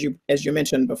 So as you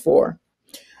mentioned before.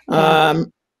 Yeah.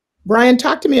 Brian,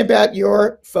 talk to me about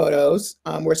your photos.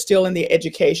 We're still in the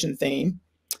education theme.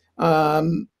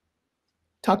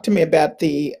 Talk to me about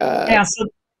the. So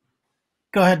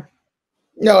go ahead.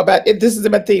 No, about it. This is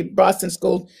about the Boston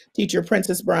School teacher,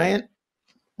 Princess Bryant.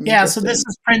 Yeah, so this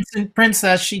is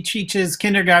Princess. She teaches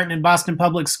kindergarten in Boston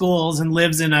Public Schools and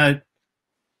lives in I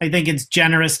think it's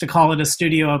generous to call it a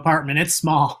studio apartment. It's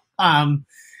small. She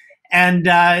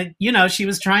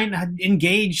was trying to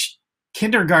engage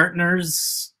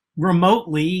kindergartners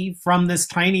remotely from this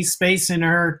tiny space in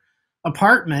her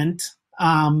apartment.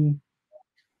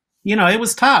 It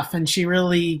was tough, and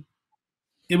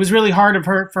it was really hard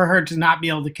for her to not be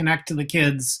able to connect to the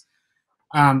kids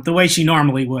the way she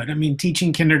normally would. I mean,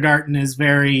 teaching kindergarten is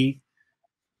very,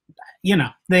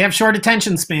 they have short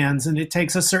attention spans, and it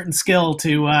takes a certain skill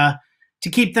to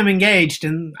keep them engaged.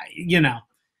 And,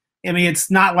 it's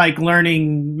not like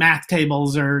learning math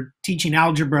tables or teaching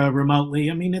algebra remotely.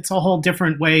 I mean, it's a whole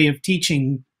different way of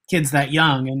teaching kids that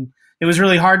young, and it was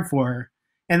really hard for her.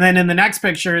 And then in the next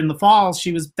picture in the fall,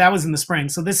 that was in the spring.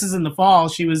 So this is in the fall.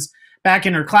 She was back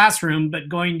in her classroom, but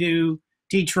going to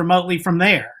teach remotely from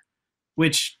there,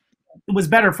 which was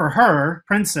better for her,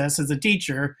 Princess, as a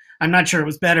teacher. I'm not sure it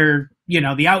was better,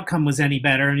 the outcome was any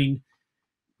better. I mean,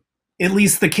 at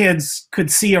least the kids could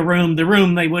see the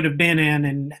room they would have been in,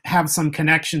 and have some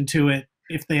connection to it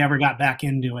if they ever got back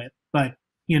into it. But,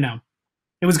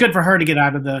 it was good for her to get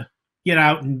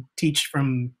out and teach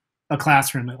from a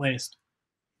classroom at least.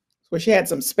 Well, she had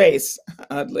some space,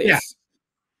 at least. Yeah.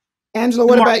 Angela,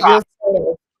 what about your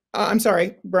photo? I'm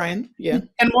sorry, Brian. Yeah.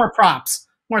 And more props,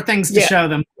 more things to show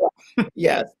them.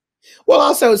 Yes. Well,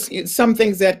 also some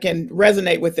things that can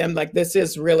resonate with them, like this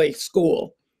is really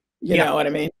school. You know what I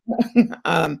mean?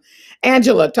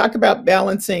 Angela, talk about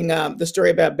balancing the story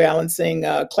about balancing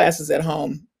classes at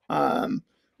home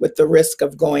with the risk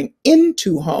of going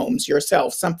into homes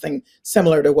yourself, something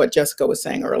similar to what Jessica was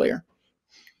saying earlier.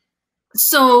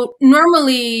 So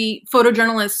normally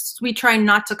photojournalists, we try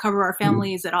not to cover our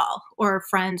families at all, or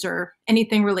friends, or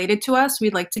anything related to us.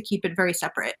 We'd like to keep it very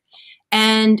separate.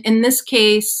 And in this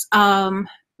case,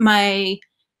 my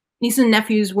niece and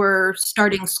nephews were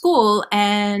starting school,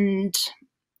 and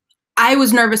I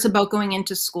was nervous about going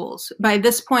into schools. By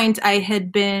this point, I had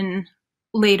been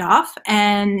laid off.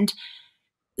 And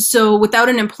so without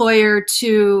an employer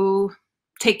to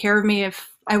take care of me if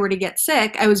I were to get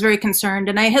sick, I was very concerned.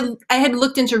 And I had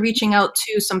looked into reaching out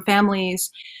to some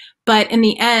families, but in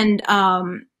the end,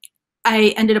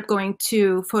 I ended up going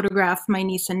to photograph my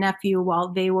niece and nephew while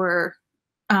they were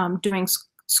doing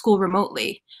school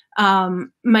remotely.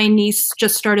 My niece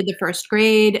just started the first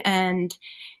grade, and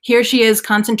here she is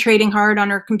concentrating hard on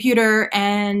her computer,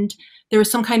 and there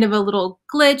was some kind of a little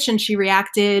glitch, and she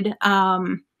reacted.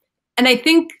 And I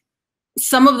think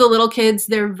some of the little kids,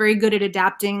 they're very good at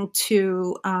adapting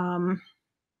to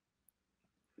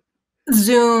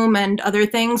Zoom and other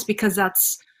things, because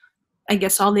that's, I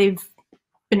guess, all they've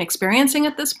been experiencing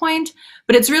at this point.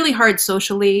 But it's really hard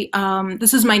socially.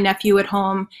 This is my nephew at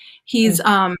home. He's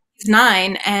 9,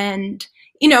 and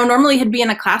normally he'd be in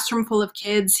a classroom full of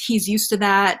kids. He's used to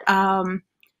that.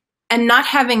 And not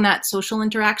having that social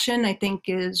interaction, I think,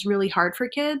 is really hard for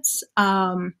kids.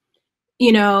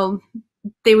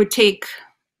 They would take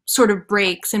sort of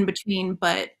breaks in between,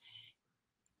 but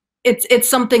it's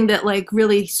something that like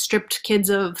really stripped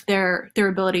kids of their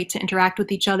ability to interact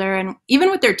with each other, and even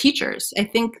with their teachers. I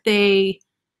think they,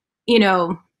 you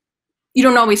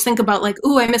don't always think about like,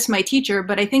 oh, I miss my teacher,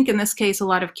 but I think in this case, a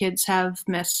lot of kids have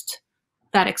missed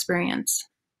that experience.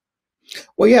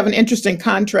 Well, you have an interesting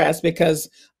contrast, because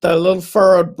the little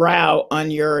furrowed brow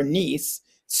on your niece,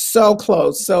 so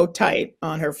close, so tight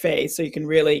on her face, so you can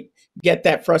really get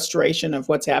that frustration of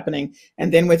what's happening.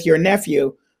 And then with your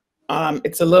nephew,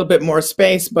 it's a little bit more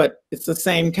space, but it's the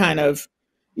same kind of,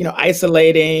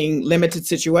 isolating, limited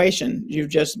situation. You've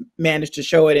just managed to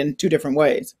show it in 2 different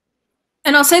ways.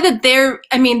 And I'll say that they're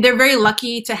very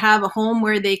lucky to have a home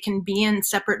where they can be in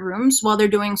separate rooms while they're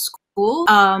doing school.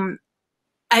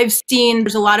 I've seen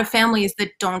there's a lot of families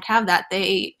that don't have that.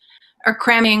 They are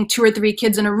cramming 2 or 3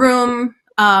 kids in a room,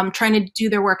 trying to do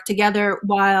their work together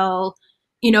while,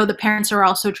 the parents are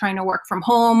also trying to work from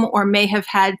home, or may have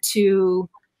had to,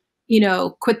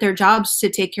 quit their jobs to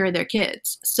take care of their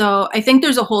kids. So I think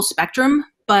there's a whole spectrum,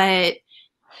 but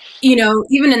you know,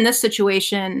 even in this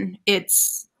situation,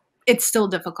 it's still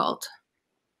difficult.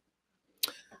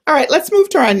 All right, let's move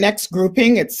to our next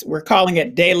grouping. We're calling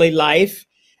it daily life.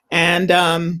 And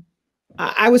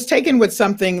I was taken with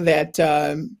something that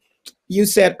you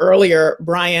said earlier,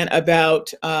 Brian,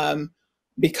 about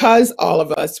because all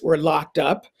of us were locked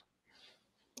up,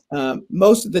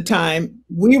 most of the time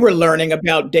we were learning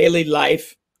about daily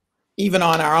life, even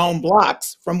on our own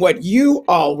blocks, from what you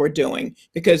all were doing,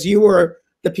 because you were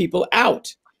the people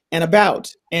out and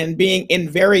about and being in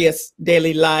various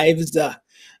daily lives.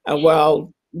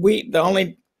 Well, the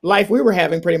only life we were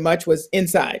having pretty much was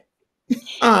inside.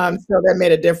 So that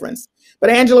made a difference. But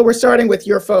Angela, we're starting with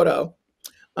your photo.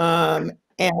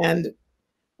 And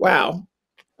wow,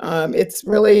 it's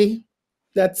really,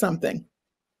 that's something.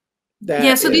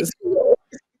 Yeah, so these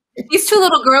two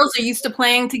little girls are used to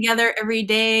playing together every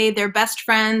day. They're best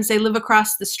friends. They live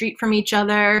across the street from each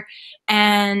other.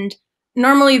 And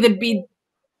normally they'd be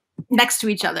next to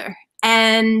each other.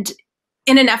 And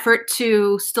in an effort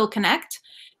to still connect,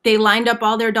 they lined up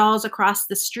all their dolls across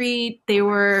the street. They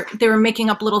were making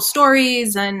up little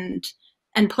stories and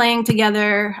playing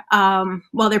together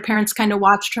while their parents kind of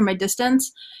watched from a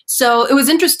distance. So it was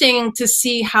interesting to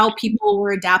see how people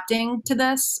were adapting to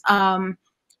this.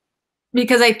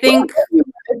 Because I think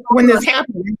when this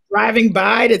happened, driving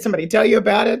by, did somebody tell you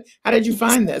about it? How did you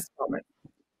find this moment?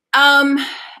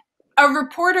 A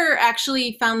reporter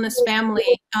actually found this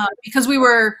family because we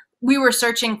were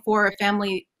searching for a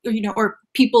family, you know, or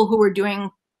people who were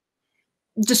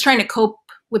just trying to cope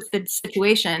with the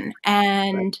situation.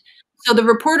 And so the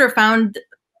reporter found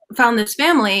this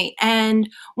family. And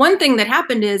one thing that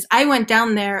happened is I went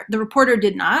down there, the reporter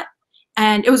did not.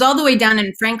 And it was all the way down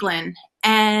in Franklin.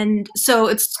 And so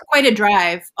it's quite a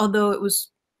drive, although it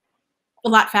was a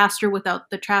lot faster without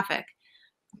the traffic.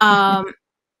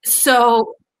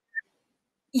 So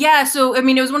yeah, so I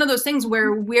mean, it was one of those things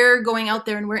where we're going out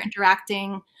there and we're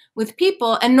interacting with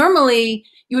people. And normally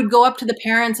you would go up to the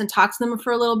parents and talk to them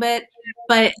for a little bit,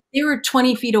 but they were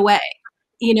 20 feet away,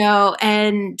 you know,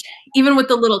 and even with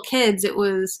the little kids,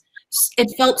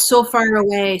 it felt so far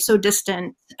away, so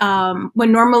distant,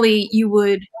 when normally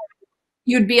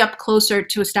you'd be up closer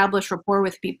to establish rapport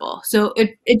with people. So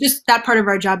it just, that part of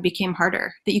our job became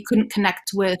harder, that you couldn't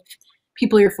connect with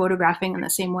people you're photographing in the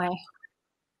same way.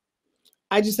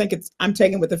 I just think I'm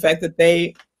taken with the fact that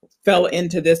they fell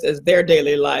into this as their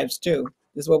daily lives too.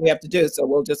 This is what we have to do. So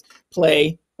we'll just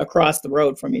play across the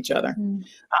road from each other.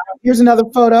 Here's another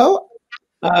photo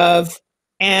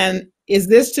and is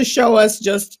this to show us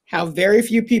just how very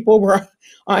few people were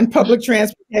on public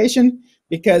transportation?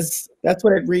 Because that's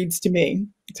what it reads to me.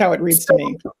 It's how it reads to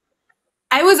me.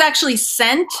 I was actually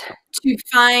sent to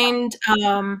find,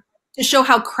 to show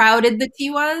how crowded the T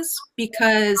was,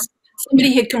 because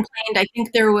somebody had complained. I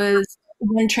think there was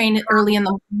one train early in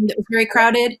the morning that was very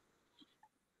crowded.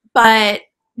 But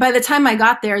by the time I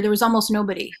got there was almost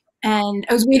nobody. And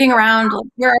I was waiting around, like,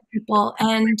 where are people?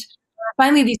 And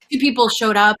finally, these two people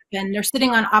showed up, and they're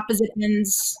sitting on opposite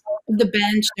ends of the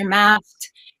bench. They're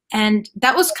masked. And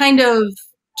that was kind of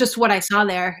just what I saw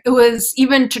there. It was,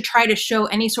 even to try to show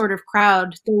any sort of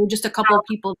crowd, there were just a couple of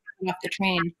people off the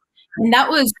train. And that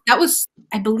was,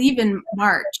 I believe, in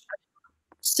March.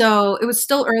 So it was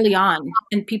still early on,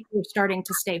 and people were starting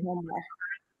to stay home more.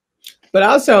 But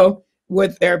also,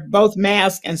 they're both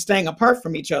masked and staying apart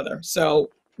from each other. So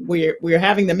we're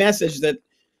having the message that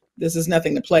this is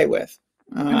nothing to play with.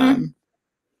 All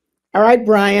right,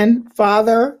 Brian,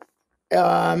 father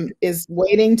is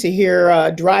waiting to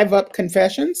hear Drive Up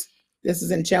Confessions. This is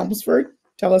in Chelmsford.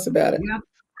 Tell us about it.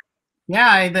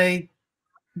 Yeah, they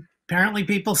apparently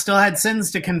people still had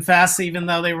sins to confess, even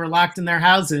though they were locked in their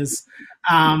houses.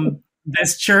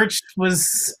 This church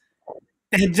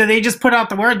they just put out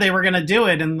the word they were going to do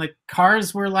it, and the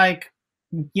cars were like,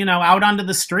 you know, out onto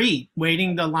the street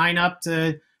waiting to line up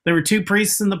to. There were two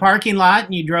priests in the parking lot,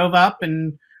 and you drove up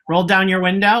and rolled down your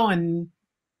window and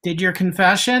did your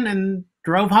confession and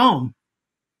drove home.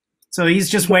 So he's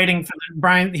just waiting for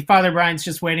Father Brian's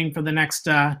just waiting for the next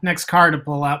car to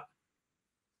pull up.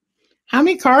 How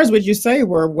many cars would you say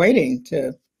were waiting?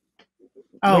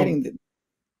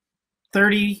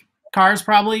 30 cars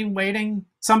probably waiting.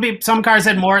 Some cars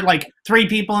had more, like 3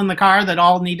 people in the car that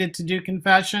all needed to do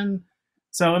confession.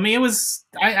 So I mean, it was,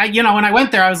 I you know, when I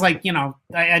went there, I was like, you know,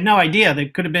 I had no idea. There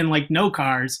could have been like no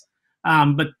cars,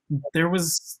 but there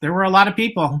were a lot of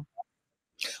people.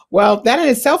 Well, that in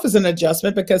itself is an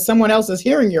adjustment, because someone else is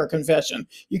hearing your confession.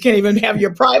 You can't even have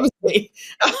your privacy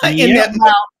in that.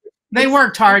 Well, they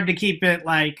worked hard to keep it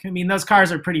like, I mean, those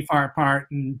cars are pretty far apart,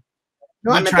 and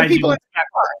no, I meant the people in the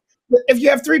car. If you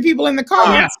have 3 people in the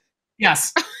car,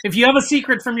 Yes. If you have a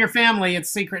secret from your family, it's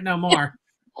secret no more.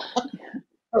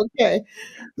 Okay.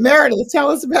 Meredith, tell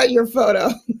us about your photo.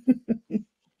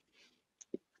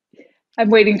 I'm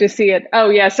waiting to see it. Oh,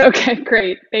 yes. Okay,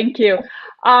 great. Thank you.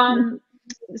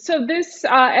 So this,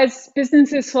 as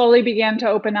businesses slowly began to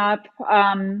open up,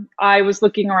 I was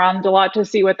looking around a lot to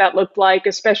see what that looked like,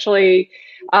 especially,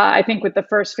 I think with the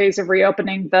first phase of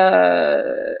reopening,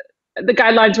 the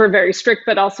guidelines were very strict,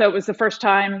 but also it was the first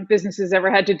time businesses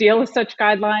ever had to deal with such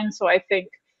guidelines. So I think,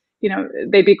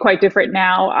 they'd be quite different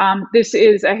now. This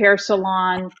is a hair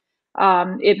salon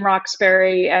in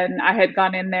Roxbury, and I had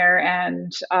gone in there,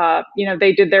 and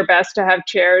they did their best to have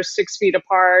chairs 6 feet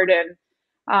apart. And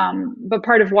but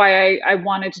part of why I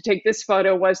wanted to take this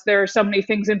photo was there are so many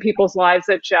things in people's lives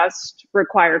that just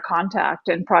require contact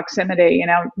and proximity.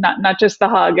 Not just the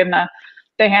hug and the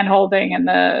hand holding and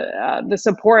the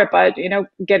support, but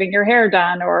getting your hair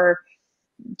done or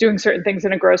doing certain things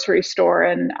in a grocery store.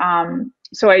 And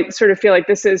so I sort of feel like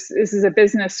this is a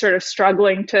business sort of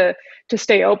struggling to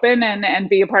stay open and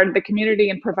be a part of the community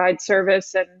and provide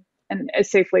service and as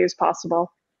safely as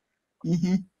possible.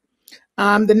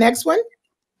 Mm-hmm. The next one?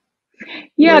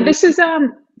 Yeah, this is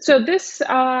so this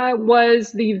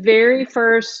was the very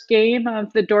first game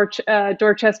of the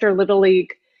Dorchester Little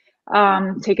League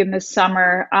taken this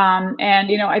summer.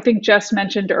 And I think Jess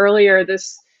mentioned earlier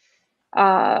this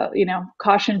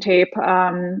caution tape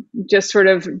just sort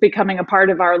of becoming a part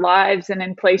of our lives, and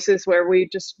in places where we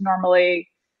just normally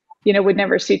would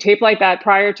never see tape like that.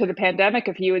 Prior to the pandemic,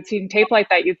 if you had seen tape like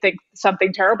that, you'd think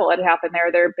something terrible had happened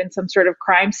there. There had been some sort of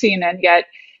crime scene, and yet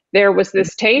there was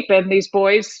this tape and these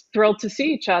boys thrilled to see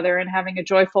each other and having a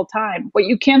joyful time. What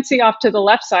you can't see off to the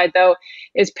left side, though,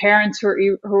 is parents who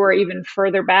are even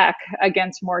further back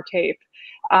against more tape.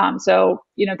 So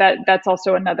that's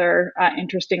also another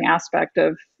interesting aspect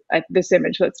of this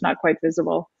image that's not quite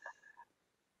visible.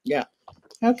 Yeah.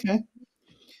 Okay.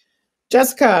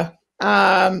 Jessica,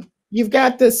 you've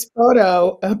got this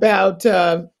photo about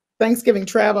Thanksgiving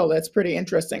travel that's pretty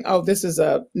interesting. Oh, this is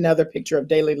another picture of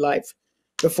daily life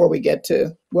before we get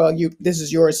to, this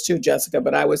is yours too, Jessica,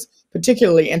 but I was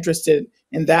particularly interested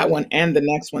in that one and the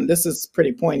next one. This is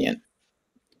pretty poignant.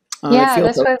 Yeah,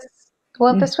 this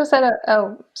was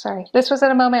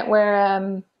at a moment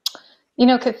where,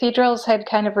 cathedrals had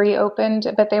kind of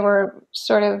reopened, but they were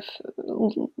sort of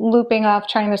looping off,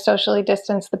 trying to socially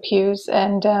distance the pews.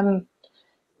 And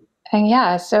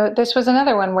yeah, so this was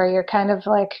another one where you're kind of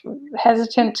like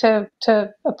hesitant to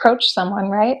approach someone,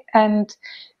 right? And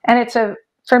it's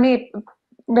for me,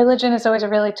 religion is always a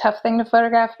really tough thing to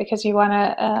photograph because you want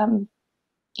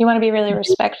to be really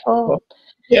respectful.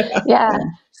 Yeah.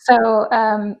 So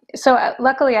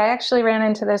luckily I actually ran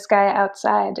into this guy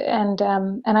outside, and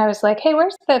I was like, hey,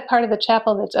 where's the part of the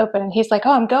chapel that's open? And he's like,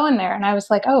 oh, I'm going there. And I was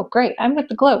like, oh, great. I'm with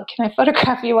the Globe. Can I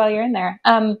photograph you while you're in there?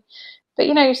 But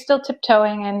you're still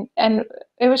tiptoeing, and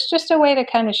it was just a way to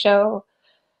kind of show,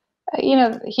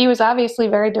 he was obviously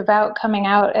very devout coming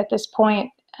out at this point.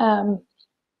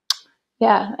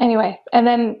 Yeah, anyway, and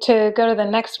then to go to the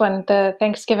next one, the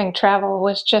Thanksgiving travel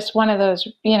was just one of those,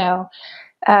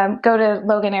 go to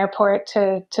Logan Airport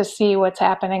to see what's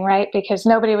happening, right? Because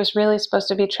nobody was really supposed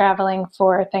to be traveling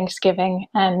for Thanksgiving,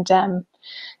 and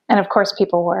of course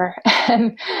people were,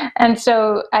 and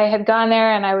so I had gone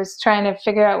there and I was trying to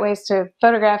figure out ways to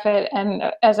photograph it, and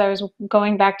as I was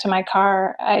going back to my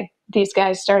car, these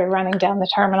guys started running down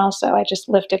the terminal, so I just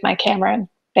lifted my camera and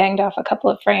banged off a couple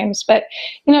of frames. But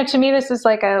to me, this is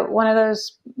like one of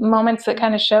those moments that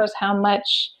kind of shows how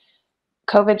much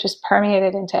COVID just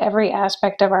permeated into every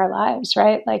aspect of our lives,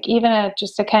 right? Like even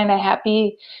just a kind of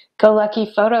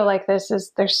happy-go-lucky photo like this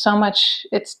there's so much,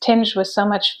 it's tinged with so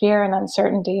much fear and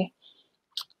uncertainty.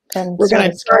 And we're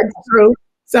going to start through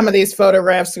some of these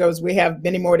photographs because we have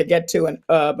many more to get to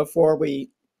before we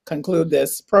conclude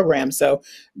this program. So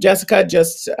Jessica,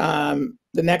 just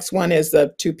the next one is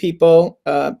the two people.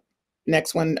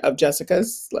 Next one of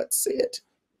Jessica's. Let's see it.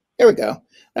 Here we go.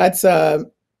 That's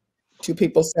two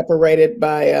people separated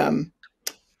by,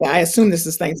 I assume this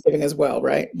is Thanksgiving as well,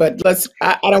 right? But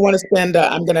I don't want to spend,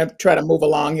 I'm going to try to move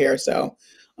along here. So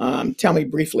tell me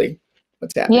briefly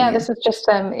what's happening. Yeah, this is just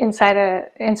inside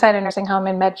a nursing home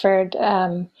in Medford.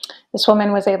 This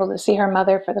woman was able to see her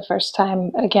mother for the first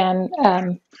time again.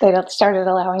 They started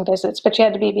allowing visits, but you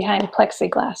had to be behind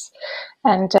plexiglass.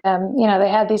 And, they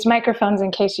had these microphones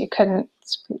in case you couldn't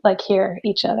hear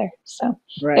each other. So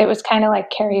It was kind of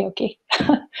like karaoke.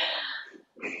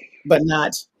 But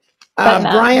not.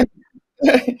 Brian,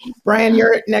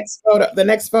 your the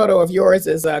next photo of yours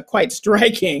is quite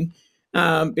striking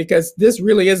because this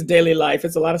really is daily life.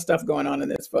 It's a lot of stuff going on in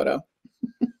this photo.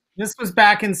 This was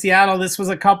back in Seattle. This was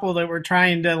a couple that were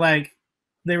trying to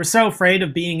they were so afraid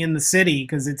of being in the city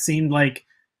because it seemed like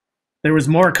there was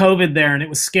more COVID there and it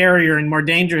was scarier and more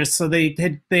dangerous. So they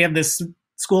have this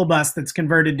school bus that's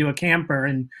converted to a camper,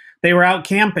 and they were out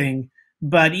camping.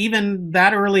 But even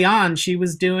that early on, she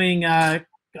was doing a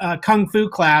kung fu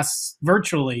class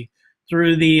virtually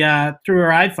through her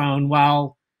iPhone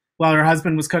while her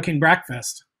husband was cooking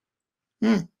breakfast.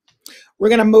 We're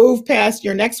going to move past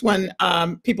your next one.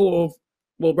 People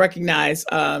will recognize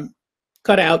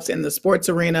cutouts in the sports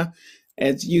arena.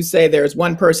 As you say, there's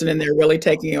one person in there really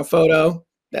taking a photo.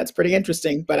 That's pretty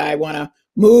interesting. But I want to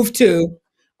move to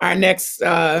our next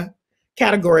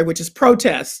category, which is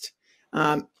protest.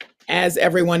 As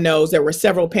everyone knows, there were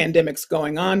several pandemics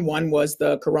going on. One was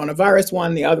the coronavirus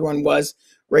one. The other one was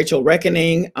racial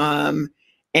reckoning.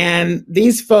 And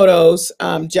these photos,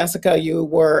 Jessica, you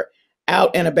were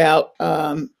out and about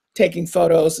taking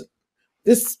photos.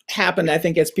 This happened, I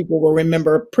think, as people will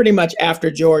remember, pretty much after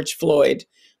George Floyd,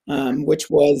 which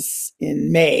was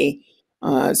in May.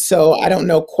 So I don't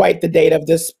know quite the date of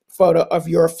this photo, of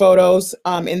your photos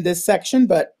in this section,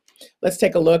 but let's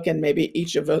take a look, and maybe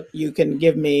each of you can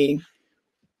give me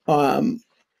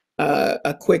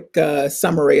a quick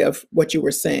summary of what you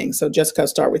were seeing. So Jessica, I'll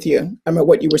start with you. I mean,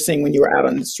 what you were seeing when you were out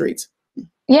on the streets.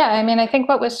 Yeah, I mean, I think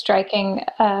what was striking,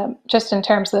 just in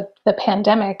terms of the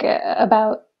pandemic,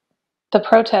 about the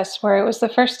protests, where it was the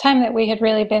first time that we had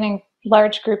really been in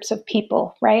large groups of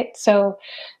people, right? So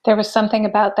there was something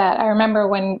about that. I remember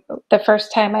when the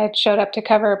first time I showed up to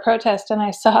cover a protest and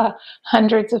I saw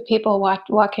hundreds of people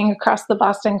walking across the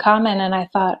Boston Common, and I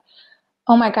thought,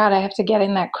 oh my God, I have to get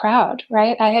in that crowd,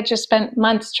 right? I had just spent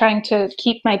months trying to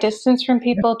keep my distance from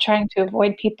people, trying to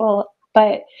avoid people,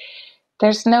 but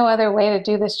there's no other way to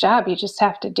do this job. You just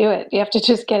have to do it. You have to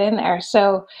just get in there.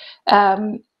 So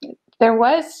there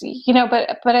was,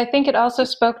 but I think it also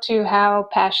spoke to how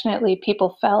passionately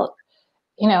people felt,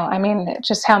 I mean,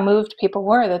 just how moved people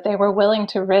were, that they were willing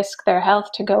to risk their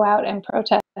health to go out and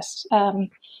protest,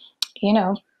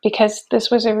 because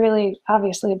this was a really,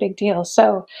 obviously a big deal.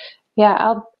 So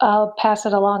yeah, I'll pass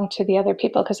it along to the other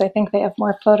people because I think they have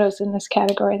more photos in this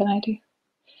category than I do.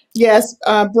 Yes,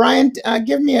 Brian,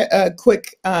 give me a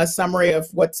quick summary of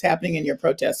what's happening in your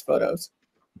protest photos.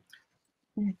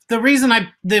 The reason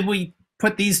that we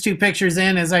put these two pictures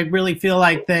in is I really feel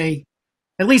like at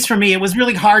least for me, it was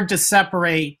really hard to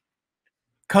separate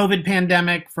COVID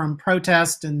pandemic from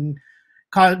protest and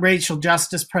racial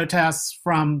justice protests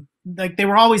from, like, they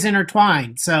were always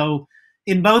intertwined. So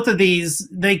in both of these,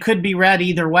 they could be read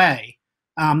either way.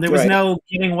 There was no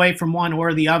getting away from one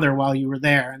or the other while you were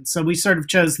there. And so we sort of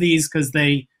chose these because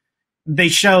they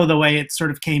show the way it sort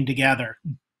of came together.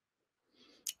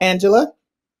 Angela?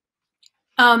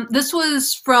 This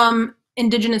was from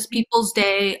Indigenous Peoples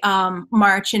Day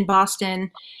march in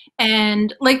Boston.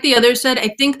 And like the others said, I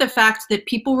think the fact that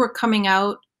people were coming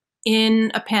out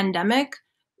in a pandemic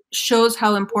shows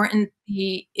how important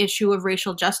the issue of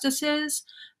racial justice is.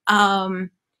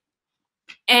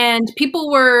 And people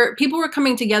were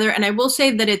coming together. And I will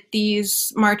say that at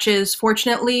these marches,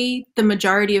 fortunately, the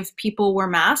majority of people were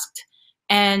masked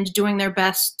and doing their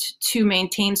best to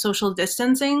maintain social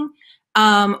distancing.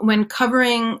 When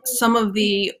covering some of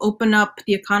the Open Up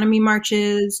the Economy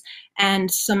marches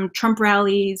and some Trump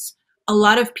rallies, a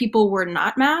lot of people were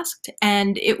not masked,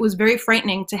 and it was very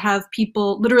frightening to have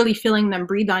people literally feeling them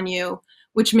breathe on you,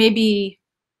 which may be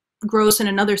gross in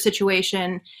another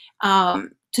situation,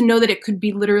 to know that it could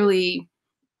be literally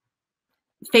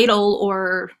fatal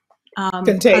or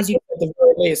contagious at the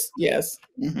very least, yes.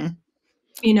 Mm-hmm. So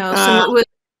it was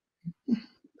an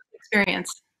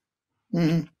experience.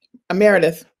 Mm-hmm.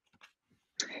 Meredith.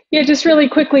 Yeah, just really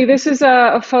quickly, this is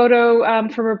a photo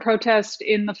from a protest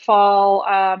in the fall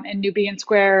in Nubian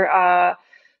Square,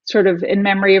 sort of in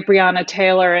memory of Breonna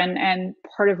Taylor. And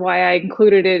part of why I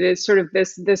included it is sort of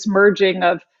this merging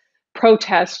of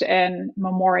protest and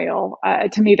memorial.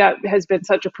 To me, that has been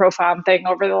such a profound thing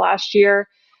over the last year.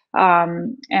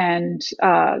 So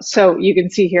you can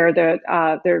see here that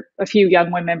there are a few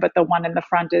young women, but the one in the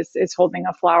front is holding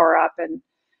a flower up. And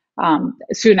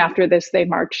soon after this, they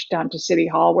marched down to City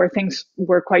Hall, where things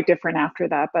were quite different after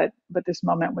that. But this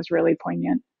moment was really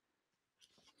poignant.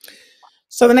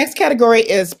 So the next category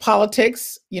is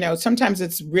politics. Sometimes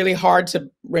it's really hard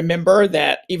to remember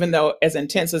that, even though as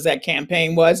intense as that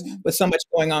campaign was, with so much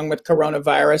going on with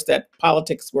coronavirus, that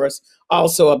politics was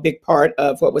also a big part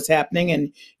of what was happening,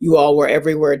 and you all were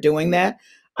everywhere doing that.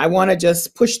 I want to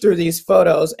just push through these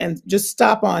photos and just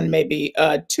stop on maybe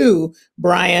two,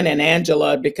 Brian and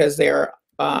Angela, because they're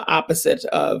opposite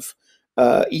of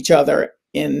each other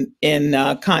in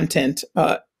content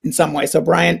in some way. So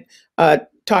Brian,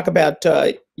 talk about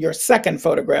your second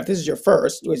photograph. This is your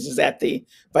first, which is at the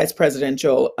vice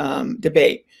presidential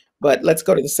debate. But let's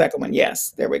go to the second one.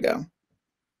 Yes, there we go.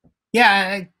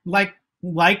 Yeah, like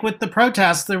with the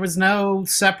protests, there was no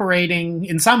separating.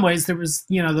 In some ways, there was,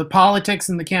 the politics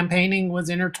and the campaigning was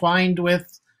intertwined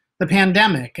with the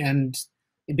pandemic, and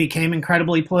it became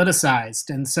incredibly politicized.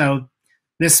 And so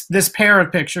this pair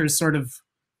of pictures sort of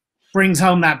brings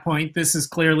home that point. This is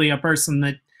clearly a person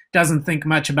that doesn't think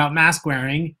much about mask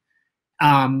wearing.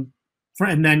 And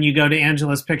then you go to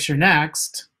Angela's picture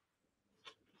next.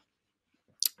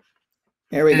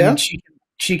 There we go.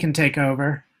 She can take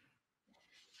over.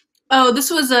 Oh,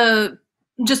 this was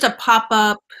just a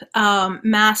pop-up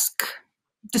mask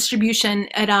distribution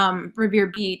at Revere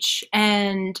Beach,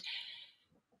 and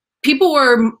people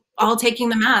were all taking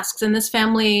the masks. And this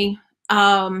family,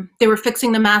 they were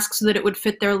fixing the masks so that it would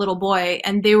fit their little boy,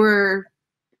 and they were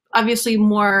obviously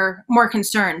more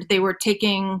concerned. They were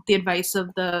taking the advice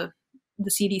of the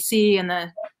CDC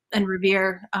and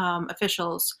Revere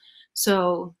officials.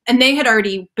 So, and they had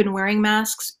already been wearing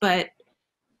masks, but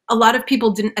a lot of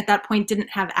people at that point didn't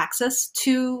have access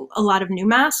to a lot of new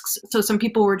masks. So some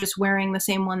people were just wearing the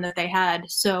same one that they had.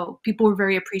 So people were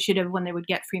very appreciative when they would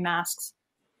get free masks.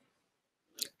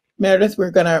 Meredith,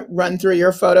 we're going to run through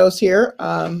your photos here.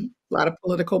 A lot of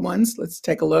political ones. Let's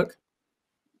take a look.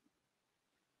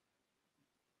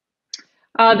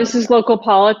 This is local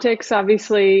politics.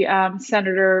 Obviously,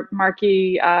 Senator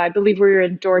Markey, I believe we were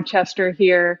in Dorchester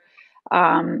here.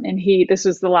 And this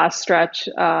was the last stretch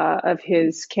of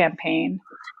his campaign.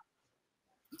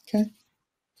 Okay.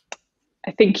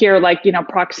 I think here,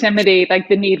 proximity, like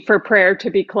the need for prayer to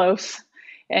be close,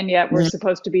 and yet we're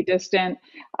supposed to be distant.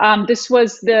 This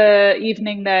was the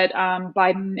evening that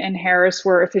Biden and Harris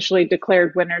were officially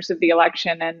declared winners of the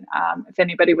election. And if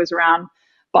anybody was around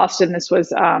Boston, this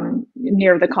was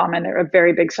near the Common. A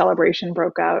very big celebration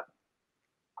broke out.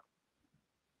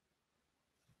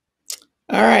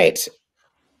 All right.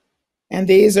 And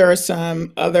these are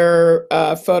some other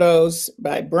photos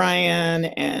by Brian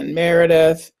and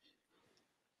Meredith.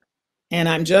 And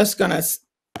I'm just going to,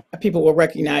 people will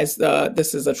recognize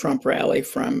this is a Trump rally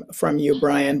from you,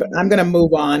 Brian, but I'm going to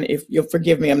move on. If you'll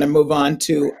forgive me, I'm going to move on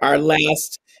to our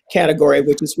last category,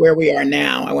 which is where we are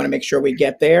now. I want to make sure we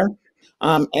get there.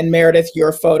 And Meredith,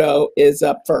 your photo is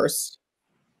up first.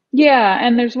 Yeah,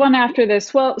 and there's one after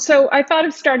this. Well, so I thought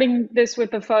of starting this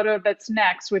with the photo that's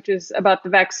next, which is about the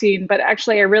vaccine. But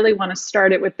actually, I really want to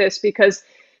start it with this because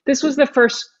this was the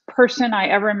first person I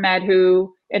ever met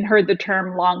who and heard the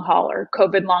term long hauler,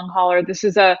 COVID long hauler. This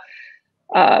is a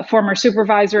former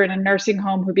supervisor in a nursing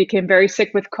home who became very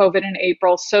sick with COVID in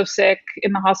April, so sick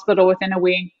in the hospital within a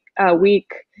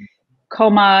week,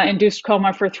 coma, induced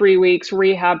coma for 3 weeks,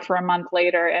 rehab for a month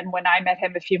later. And when I met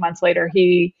him a few months later,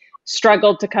 he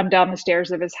struggled to come down the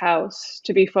stairs of his house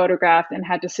to be photographed and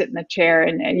had to sit in the chair.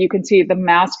 And you can see the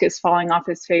mask is falling off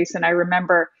his face. And I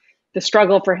remember the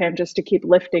struggle for him just to keep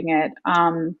lifting it.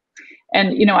 And,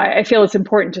 I feel it's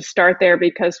important to start there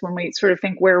because when we sort of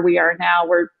think where we are now,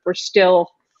 we're still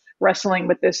wrestling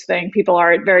with this thing. People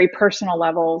are at very personal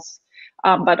levels,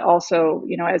 but also,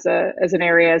 as an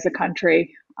area, as a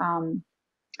country.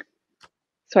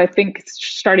 So I think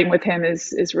starting with him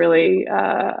is really,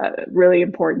 really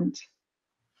important.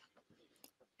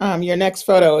 Your next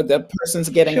photo, the person's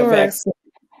getting a vaccine.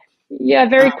 Yeah,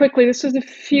 very quickly. This was a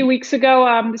few weeks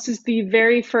ago. This is the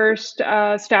very first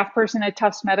staff person at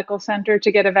Tufts Medical Center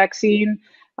to get a vaccine.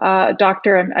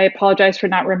 Doctor, I apologize for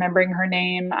not remembering her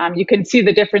name. You can see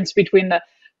the difference between the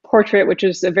portrait, which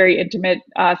is a very intimate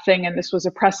thing, and this was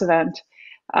a press event.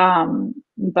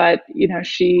 But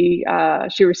she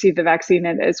received the vaccine,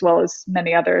 as well as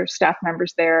many other staff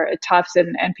members there at Tufts,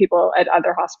 and people at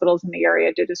other hospitals in the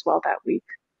area did as well that week.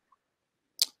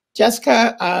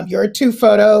 Jessica, your two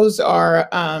photos are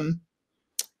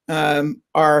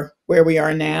where we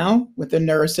are now with the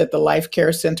nurse at the Life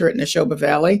Care Center at Neshoba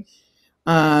Valley.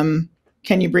 Can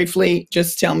you briefly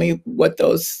just tell me what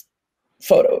that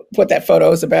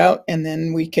photo is about, and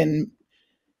then we can,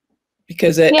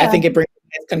 because I think it brings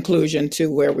a conclusion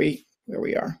to where we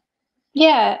are.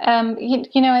 Yeah,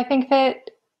 I think that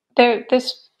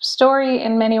this story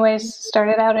in many ways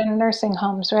started out in nursing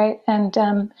homes, right? And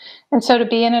so to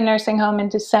be in a nursing home in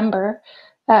December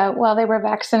while they were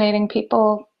vaccinating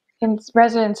people in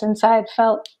residents inside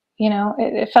felt,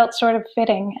 it felt sort of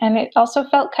fitting. And it also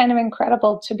felt kind of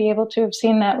incredible to be able to have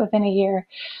seen that within a year.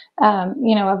 A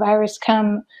virus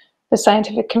come, the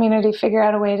scientific community figure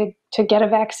out a way to get a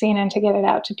vaccine and to get it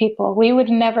out to people. We would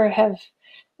never have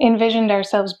envisioned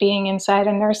ourselves being inside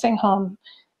a nursing home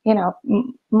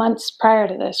months prior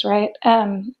to this, right?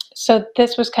 So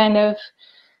this was kind of,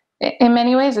 in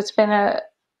many ways, it's been a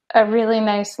really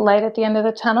nice light at the end of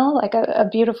the tunnel, like a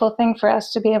beautiful thing for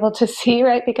us to be able to see,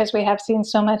 right? Because we have seen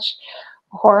so much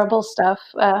horrible stuff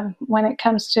when it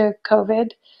comes to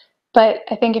COVID. But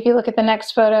I think if you look at the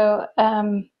next photo,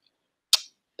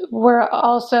 we're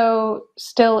also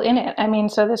still in it. I mean,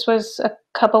 so this was a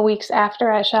couple weeks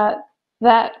after I shot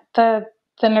that, the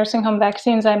nursing home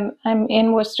vaccines. I'm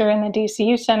in Worcester in the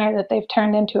DCU center that they've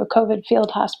turned into a COVID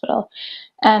field hospital.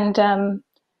 And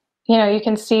you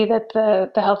can see that the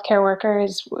healthcare worker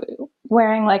is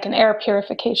wearing like an air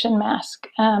purification mask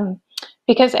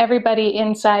because everybody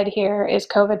inside here is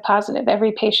COVID positive.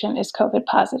 Every patient is COVID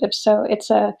positive. So it's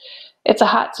a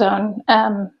hot zone.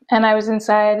 And I was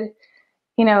inside,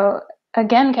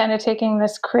 again, kind of taking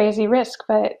this crazy risk,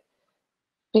 but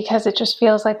because it just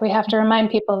feels like we have to remind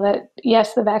people that,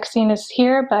 yes, the vaccine is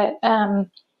here, but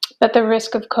the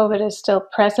risk of COVID is still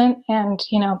present. And,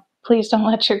 please don't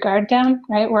let your guard down,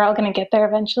 right? We're all going to get there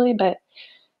eventually, but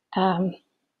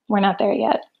we're not there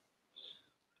yet.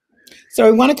 So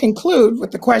we want to conclude with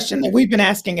the question that we've been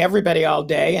asking everybody all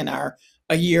day in our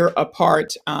A Year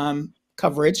Apart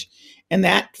coverage. And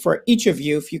that for each of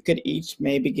you, if you could each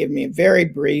maybe give me a very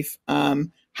brief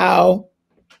how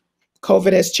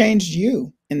COVID has changed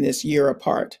you in this year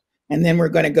apart. And then we're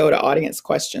going to go to audience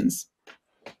questions.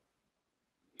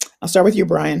 I'll start with you,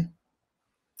 Brian.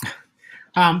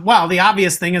 Well, the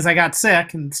obvious thing is I got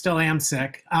sick and still am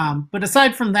sick. But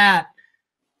aside from that,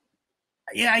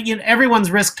 yeah,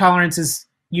 everyone's risk tolerance is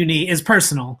unique, is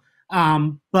personal.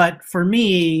 But for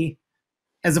me,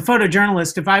 as a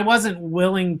photojournalist, if I wasn't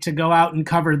willing to go out and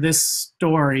cover this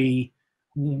story,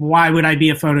 why would I be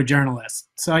a photojournalist?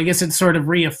 So I guess it sort of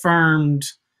reaffirmed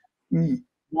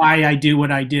why I do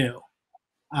what I do.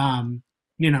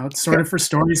 It's sort of for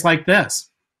stories like this.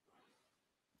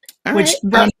 All which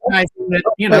right. recognizing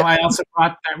that, I also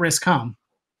brought that risk home.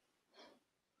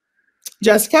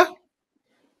 Jessica?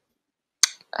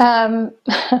 I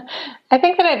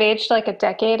think that I've aged like a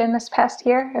decade in this past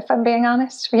year, if I'm being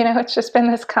honest. It's just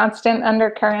been this constant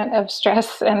undercurrent of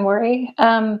stress and worry.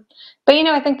 But,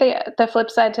 I think the flip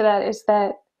side to that is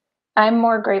that I'm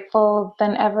more grateful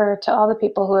than ever to all the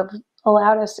people who have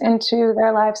allowed us into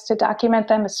their lives to document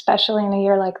them, especially in a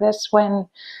year like this when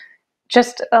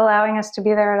just allowing us to be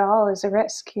there at all is a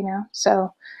risk,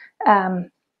 So, yeah,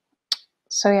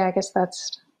 I guess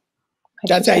that's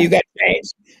how you got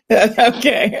changed.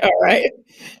 Okay, all right.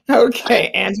 Okay,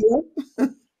 Angela.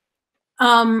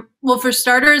 Well, for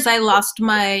starters, I lost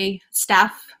my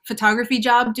staff photography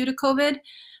job due to COVID,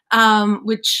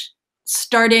 which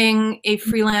starting a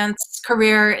freelance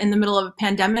career in the middle of a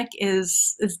pandemic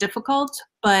is difficult,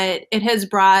 but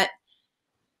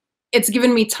it's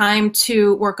given me time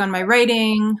to work on my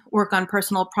writing, work on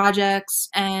personal projects,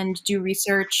 and do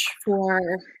research for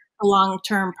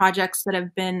long-term projects that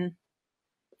I've been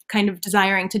kind of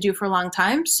desiring to do for a long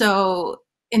time. So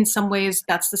in some ways,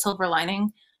 that's the silver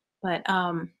lining. But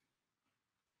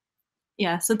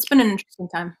yeah, so it's been an interesting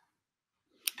time.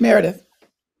 Meredith.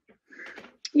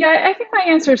 Yeah, I think my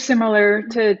answer is similar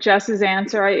to Jess's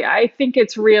answer. I think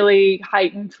it's really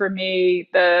heightened for me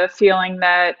the feeling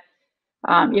that,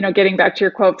 getting back to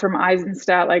your quote from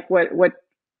Eisenstadt, like what,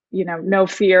 no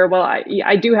fear. Well,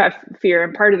 I do have fear.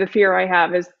 And part of the fear I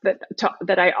have is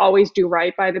that I always do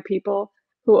right by the people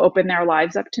who open their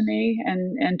lives up to me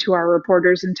and to our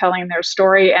reporters and telling their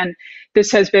story. And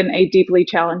this has been a deeply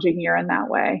challenging year in that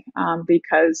way,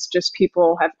 because just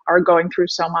people are going through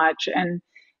so much.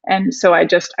 And so I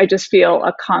just feel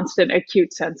a constant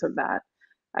acute sense of that,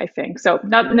 I think. So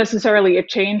not necessarily a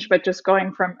change, but just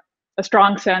going from a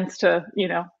strong sense to,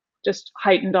 just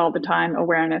heightened all the time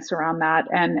awareness around that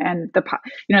and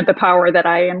the power that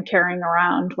I am carrying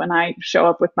around when I show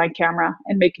up with my camera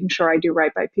and making sure I do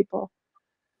right by people.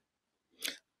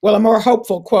 Well, a more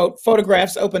hopeful quote,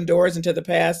 photographs open doors into the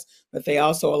past, but they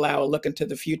also allow a look into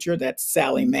the future. That's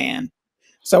Sally Mann.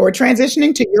 So we're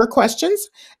transitioning to your questions,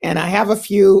 and I have a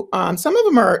few. Some of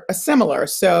them are similar.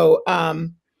 So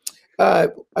a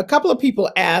couple of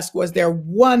people asked, was there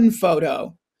one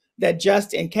photo that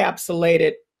just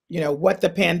encapsulated, what the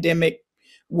pandemic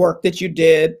work that you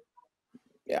did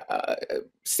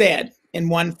said in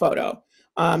one photo?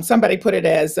 Somebody put it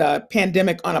as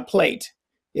pandemic on a plate,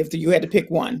 if you had to pick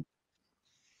one.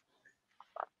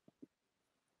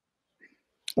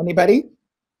 Anybody?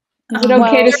 Is it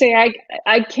okay to say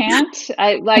I can't?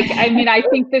 I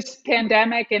think this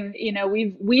pandemic and,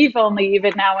 we've only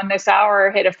even now in this hour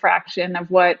hit a fraction of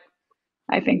what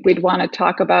I think we'd want to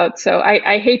talk about. So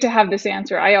I hate to have this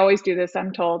answer. I always do this,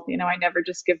 I'm told, I never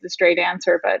just give the straight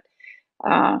answer, but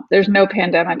There's no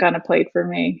pandemic on a plate for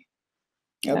me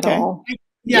at Okay. all.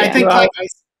 Yeah, Yeah. I think Well,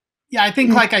 I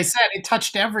think like I said, it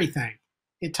touched everything.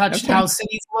 It touched Okay. how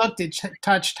cities looked. It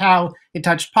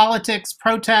touched politics,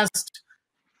 protest,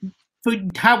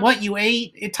 food, what you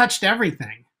ate. It touched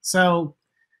everything. So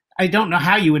I don't know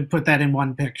how you would put that in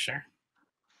one picture.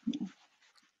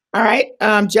 All right.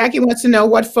 Jackie wants to know,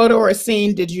 what photo or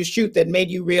scene did you shoot that made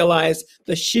you realize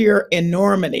the sheer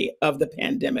enormity of the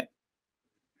pandemic?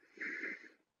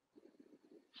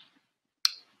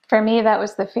 For me, that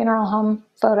was the funeral home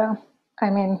photo. I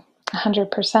mean,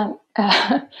 100%.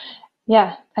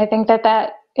 Yeah, I think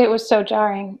that it was so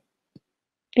jarring.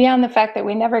 Beyond the fact that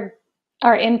we never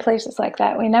are in places like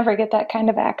that, we never get that kind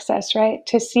of access, right?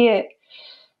 To see it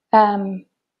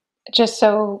just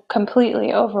so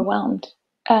completely overwhelmed.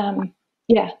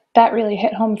 Yeah, that really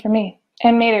hit home for me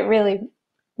and made it really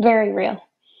very real.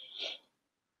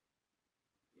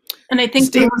 And I think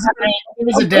Steve, There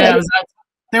was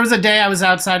a day I was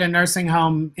outside a nursing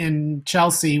home in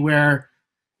Chelsea where,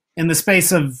 in the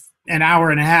space of an hour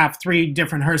and a half, 3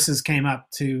 different hearses came up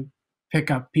to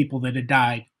pick up people that had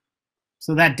died.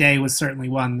 So that day was certainly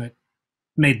one that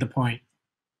made the point.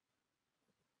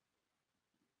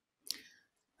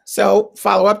 So,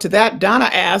 follow up to that, Donna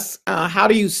asks, how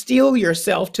do you steel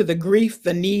yourself to the grief,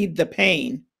 the need, the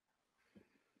pain?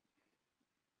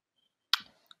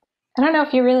 I don't know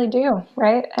if you really do,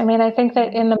 right? I mean, I think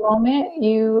that in the moment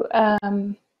you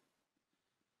have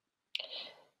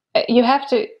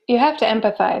to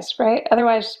empathize, right?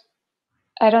 Otherwise,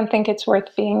 I don't think it's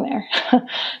worth being there.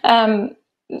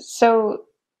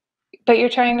 But you're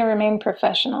trying to remain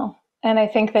professional, and I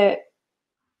think that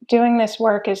doing this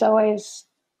work is always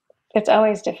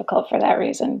difficult for that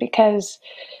reason, because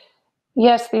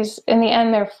yes, these in the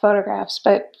end they're photographs,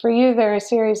 but for you they're a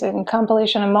series and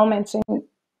compilation of moments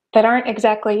that aren't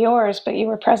exactly yours, but you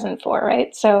were present for,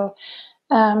 right? So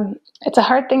it's a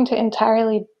hard thing to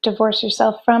entirely divorce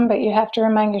yourself from, but you have to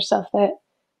remind yourself that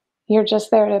you're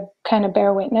just there to kind of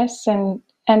bear witness and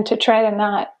to try to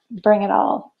not bring it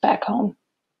all back home.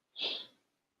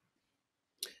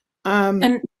 And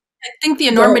I think the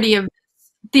enormity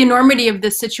of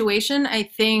this situation, I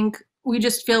think we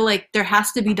just feel like there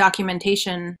has to be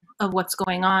documentation of what's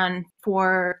going on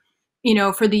for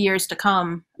the years to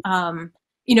come.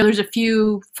 There's a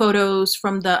few photos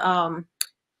from the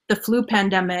flu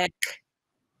pandemic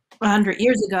 100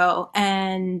 years ago,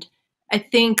 and I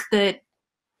think that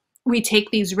we take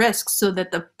these risks so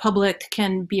that the public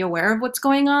can be aware of what's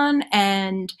going on.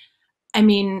 And I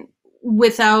mean,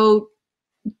 without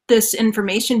this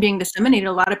information being disseminated,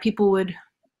 a lot of people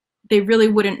they really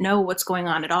wouldn't know what's going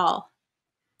on at all.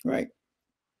 Right.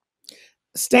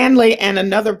 Stanley and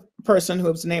another person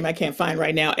whose name I can't find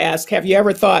right now ask, have you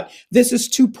ever thought this is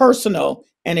too personal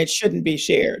and it shouldn't be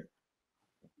shared?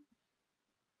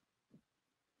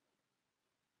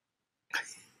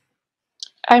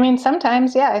 I mean,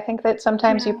 sometimes, yeah, I think that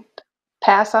sometimes you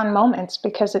pass on moments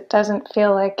because it doesn't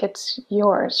feel like it's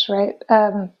yours, right?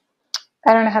 I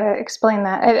don't know how to explain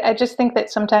that. I just think that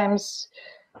sometimes,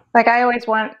 like I always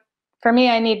want, for me,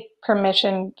 I need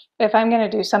permission. If I'm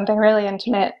going to do something really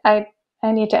intimate, I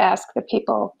need to ask the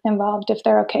people involved if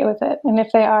they're okay with it. And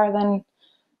if they are,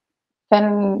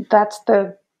 then that's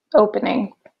the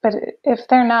opening. But if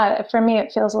they're not, for me,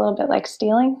 it feels a little bit like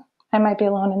stealing. I might be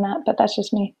alone in that, but that's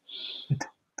just me.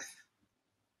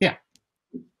 Yeah.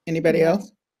 Anybody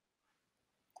else?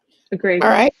 Agreed. All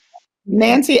right.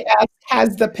 Nancy asks,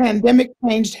 has the pandemic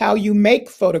changed how you make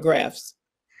photographs?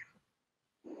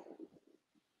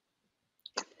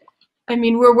 I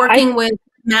mean, we're working with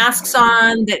masks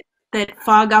on that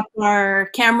fog up our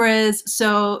cameras.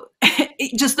 So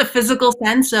just the physical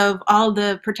sense of all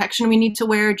the protection we need to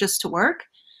wear just to work.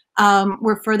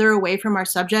 We're further away from our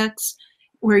subjects.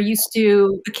 We're used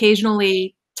to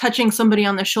occasionally touching somebody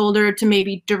on the shoulder to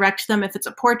maybe direct them if it's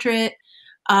a portrait.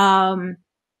 And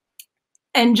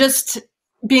just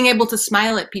being able to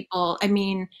smile at people. I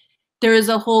mean, there is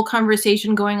a whole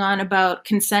conversation going on about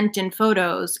consent in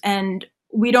photos, and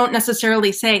we don't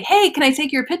necessarily say, hey, can I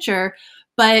take your picture?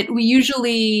 But we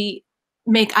usually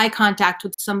make eye contact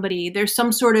with somebody. There's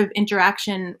some sort of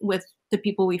interaction with the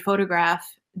people we photograph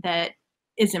that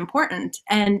is important.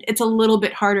 And it's a little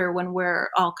bit harder when we're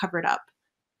all covered up.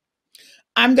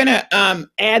 I'm going to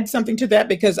add something to that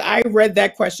because I read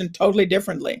that question totally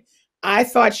differently. I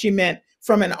thought she meant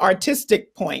from an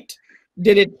artistic point.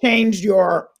 Did it change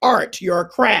your art, your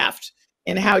craft,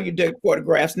 and how you do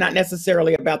photographs, not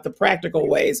necessarily about the practical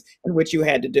ways in which you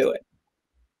had to do it?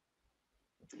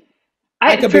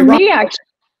 For me, actually,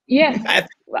 Yes. That's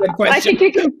a good I question.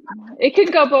 think it can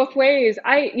go both ways.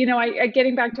 I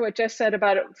getting back to what Jess said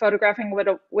about photographing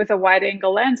with a wide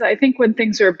angle lens. I think when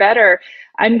things are better,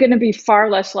 I'm going to be far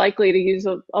less likely to use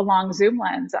a long zoom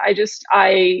lens.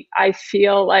 I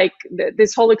feel like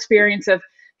this whole experience of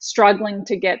struggling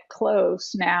to get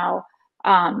close now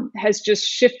has just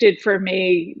shifted for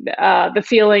me the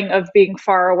feeling of being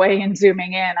far away and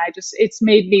zooming in. It's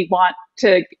made me want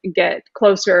to get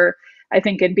closer, I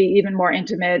think, and be even more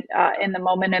intimate in the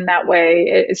moment in that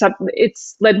way.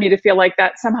 It's led me to feel like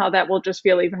that somehow that will just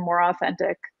feel even more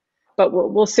authentic. But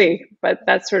we'll see. But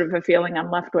that's sort of a feeling I'm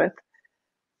left with.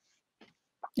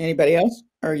 Anybody else?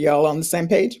 Are y'all on the same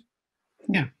page?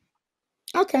 Yeah.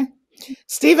 Okay.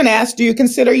 Stephen asked, do you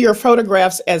consider your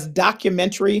photographs as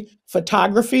documentary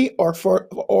photography or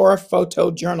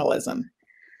photojournalism?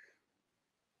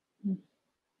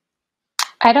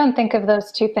 I don't think of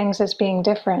those two things as being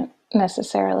different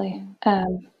necessarily.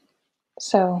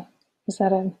 So is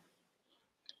that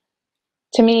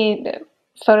to me,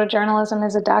 photojournalism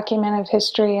is a document of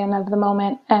history and of the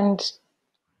moment, and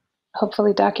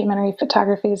hopefully documentary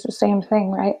photography is the same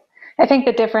thing, right? I think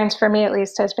the difference for me, at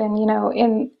least, has been,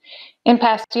 in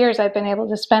past years, I've been able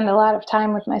to spend a lot of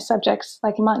time with my subjects,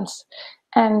 like months,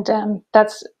 and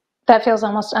that feels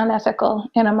almost unethical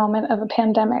in a moment of a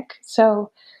pandemic.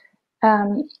 So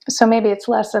maybe it's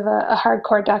less of a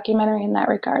hardcore documentary in that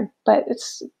regard, but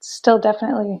it's still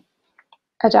definitely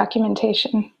a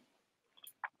documentation.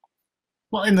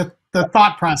 Well, and the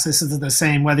thought process is the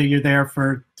same, whether you're there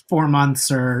for 4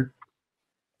 months or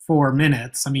 4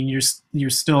 minutes. I mean, you're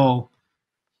still,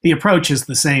 the approach is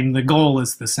the same. The goal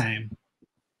is the same.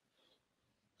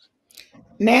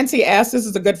 Nancy asked, this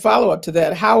is a good follow-up to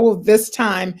that. How will this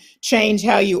time change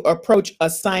how you approach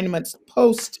assignments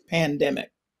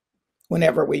post-pandemic,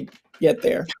 whenever we get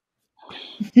there?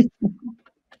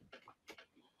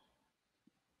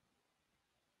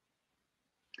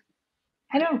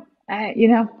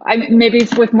 Maybe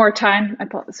with more time,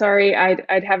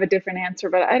 I'd have a different answer,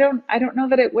 but I don't know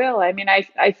that it will. I mean,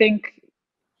 I think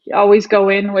you always go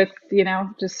in with,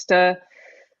 just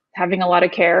having a lot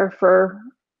of care for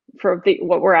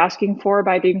what we're asking for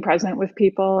by being present with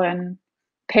people and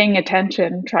paying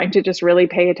attention, trying to just really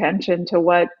pay attention to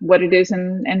what it is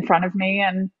in front of me.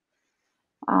 And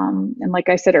like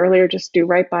I said earlier, just do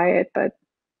right by it. But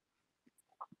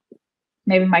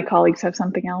maybe my colleagues have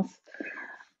something else.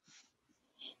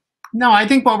 No, I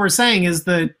think what we're saying is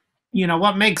that,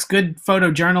 what makes good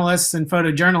photojournalists and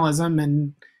photojournalism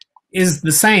and is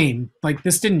the same. Like,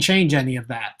 this didn't change any of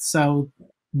that. So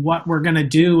what we're going to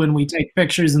do when we take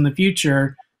pictures in the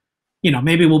future,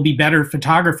 maybe we'll be better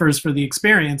photographers for the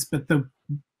experience, but the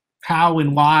how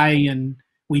and why and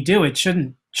we do it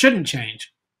shouldn't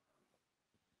change.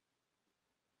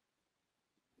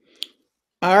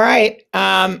 All right.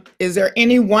 Is there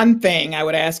any one thing, I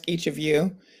would ask each of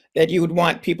you, that you would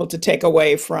want people to take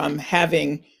away from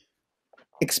having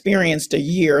experienced a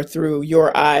year through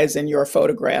your eyes and your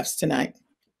photographs tonight?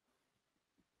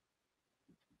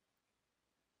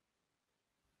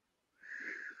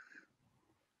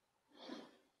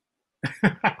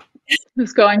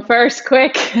 Who's going first?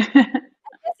 Quick.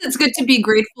 It's good to be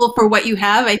grateful for what you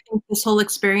have. I think this whole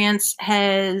experience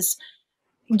has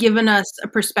given us a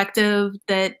perspective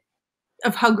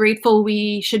of how grateful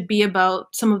we should be about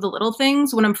some of the little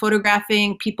things. When I'm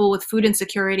photographing people with food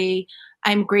insecurity,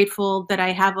 I'm grateful that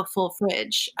I have a full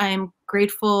fridge. I'm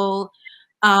grateful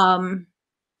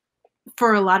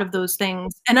for a lot of those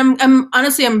things. And I'm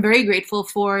honestly, I'm very grateful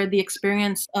for the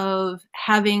experience of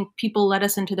having people let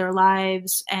us into their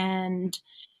lives and,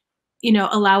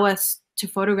 allow us to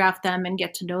photograph them and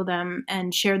get to know them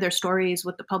and share their stories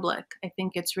with the public. I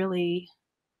think it's really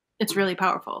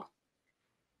powerful.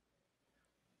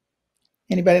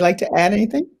 Anybody like to add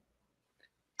anything?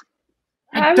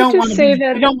 I don't want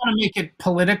to make it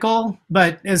political,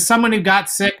 but as someone who got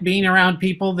sick being around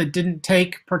people that didn't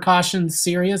take precautions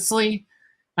seriously,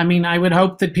 I mean, I would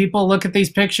hope that people look at these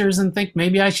pictures and think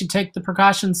maybe I should take the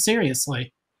precautions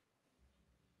seriously.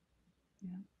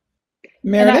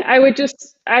 Meredith? I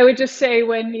would just say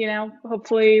when,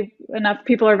 hopefully enough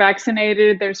people are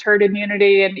vaccinated, there's herd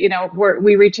immunity, and,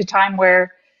 we reach a time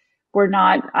where we're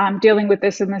not dealing with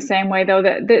this in the same way, though,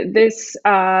 that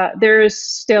there is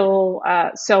still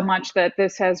so much that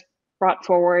this has brought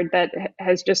forward that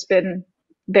has just been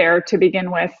there to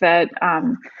begin with, that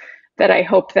I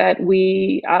hope that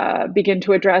we begin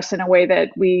to address in a way that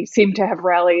we seem to have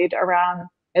rallied around,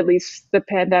 at least the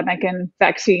pandemic and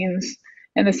vaccines,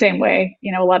 in the same way,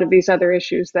 a lot of these other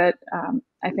issues that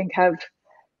I think have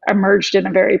emerged in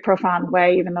a very profound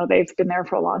way, even though they've been there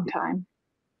for a long time.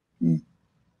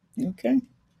 Okay.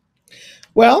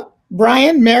 Well,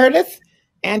 Brian, Meredith,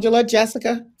 Angela,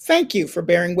 Jessica, thank you for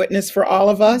bearing witness for all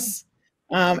of us.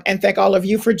 And thank all of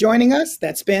you for joining us.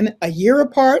 That's been A Year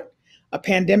Apart, A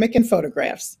Pandemic in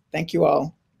Photographs. Thank you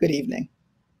all. Good evening.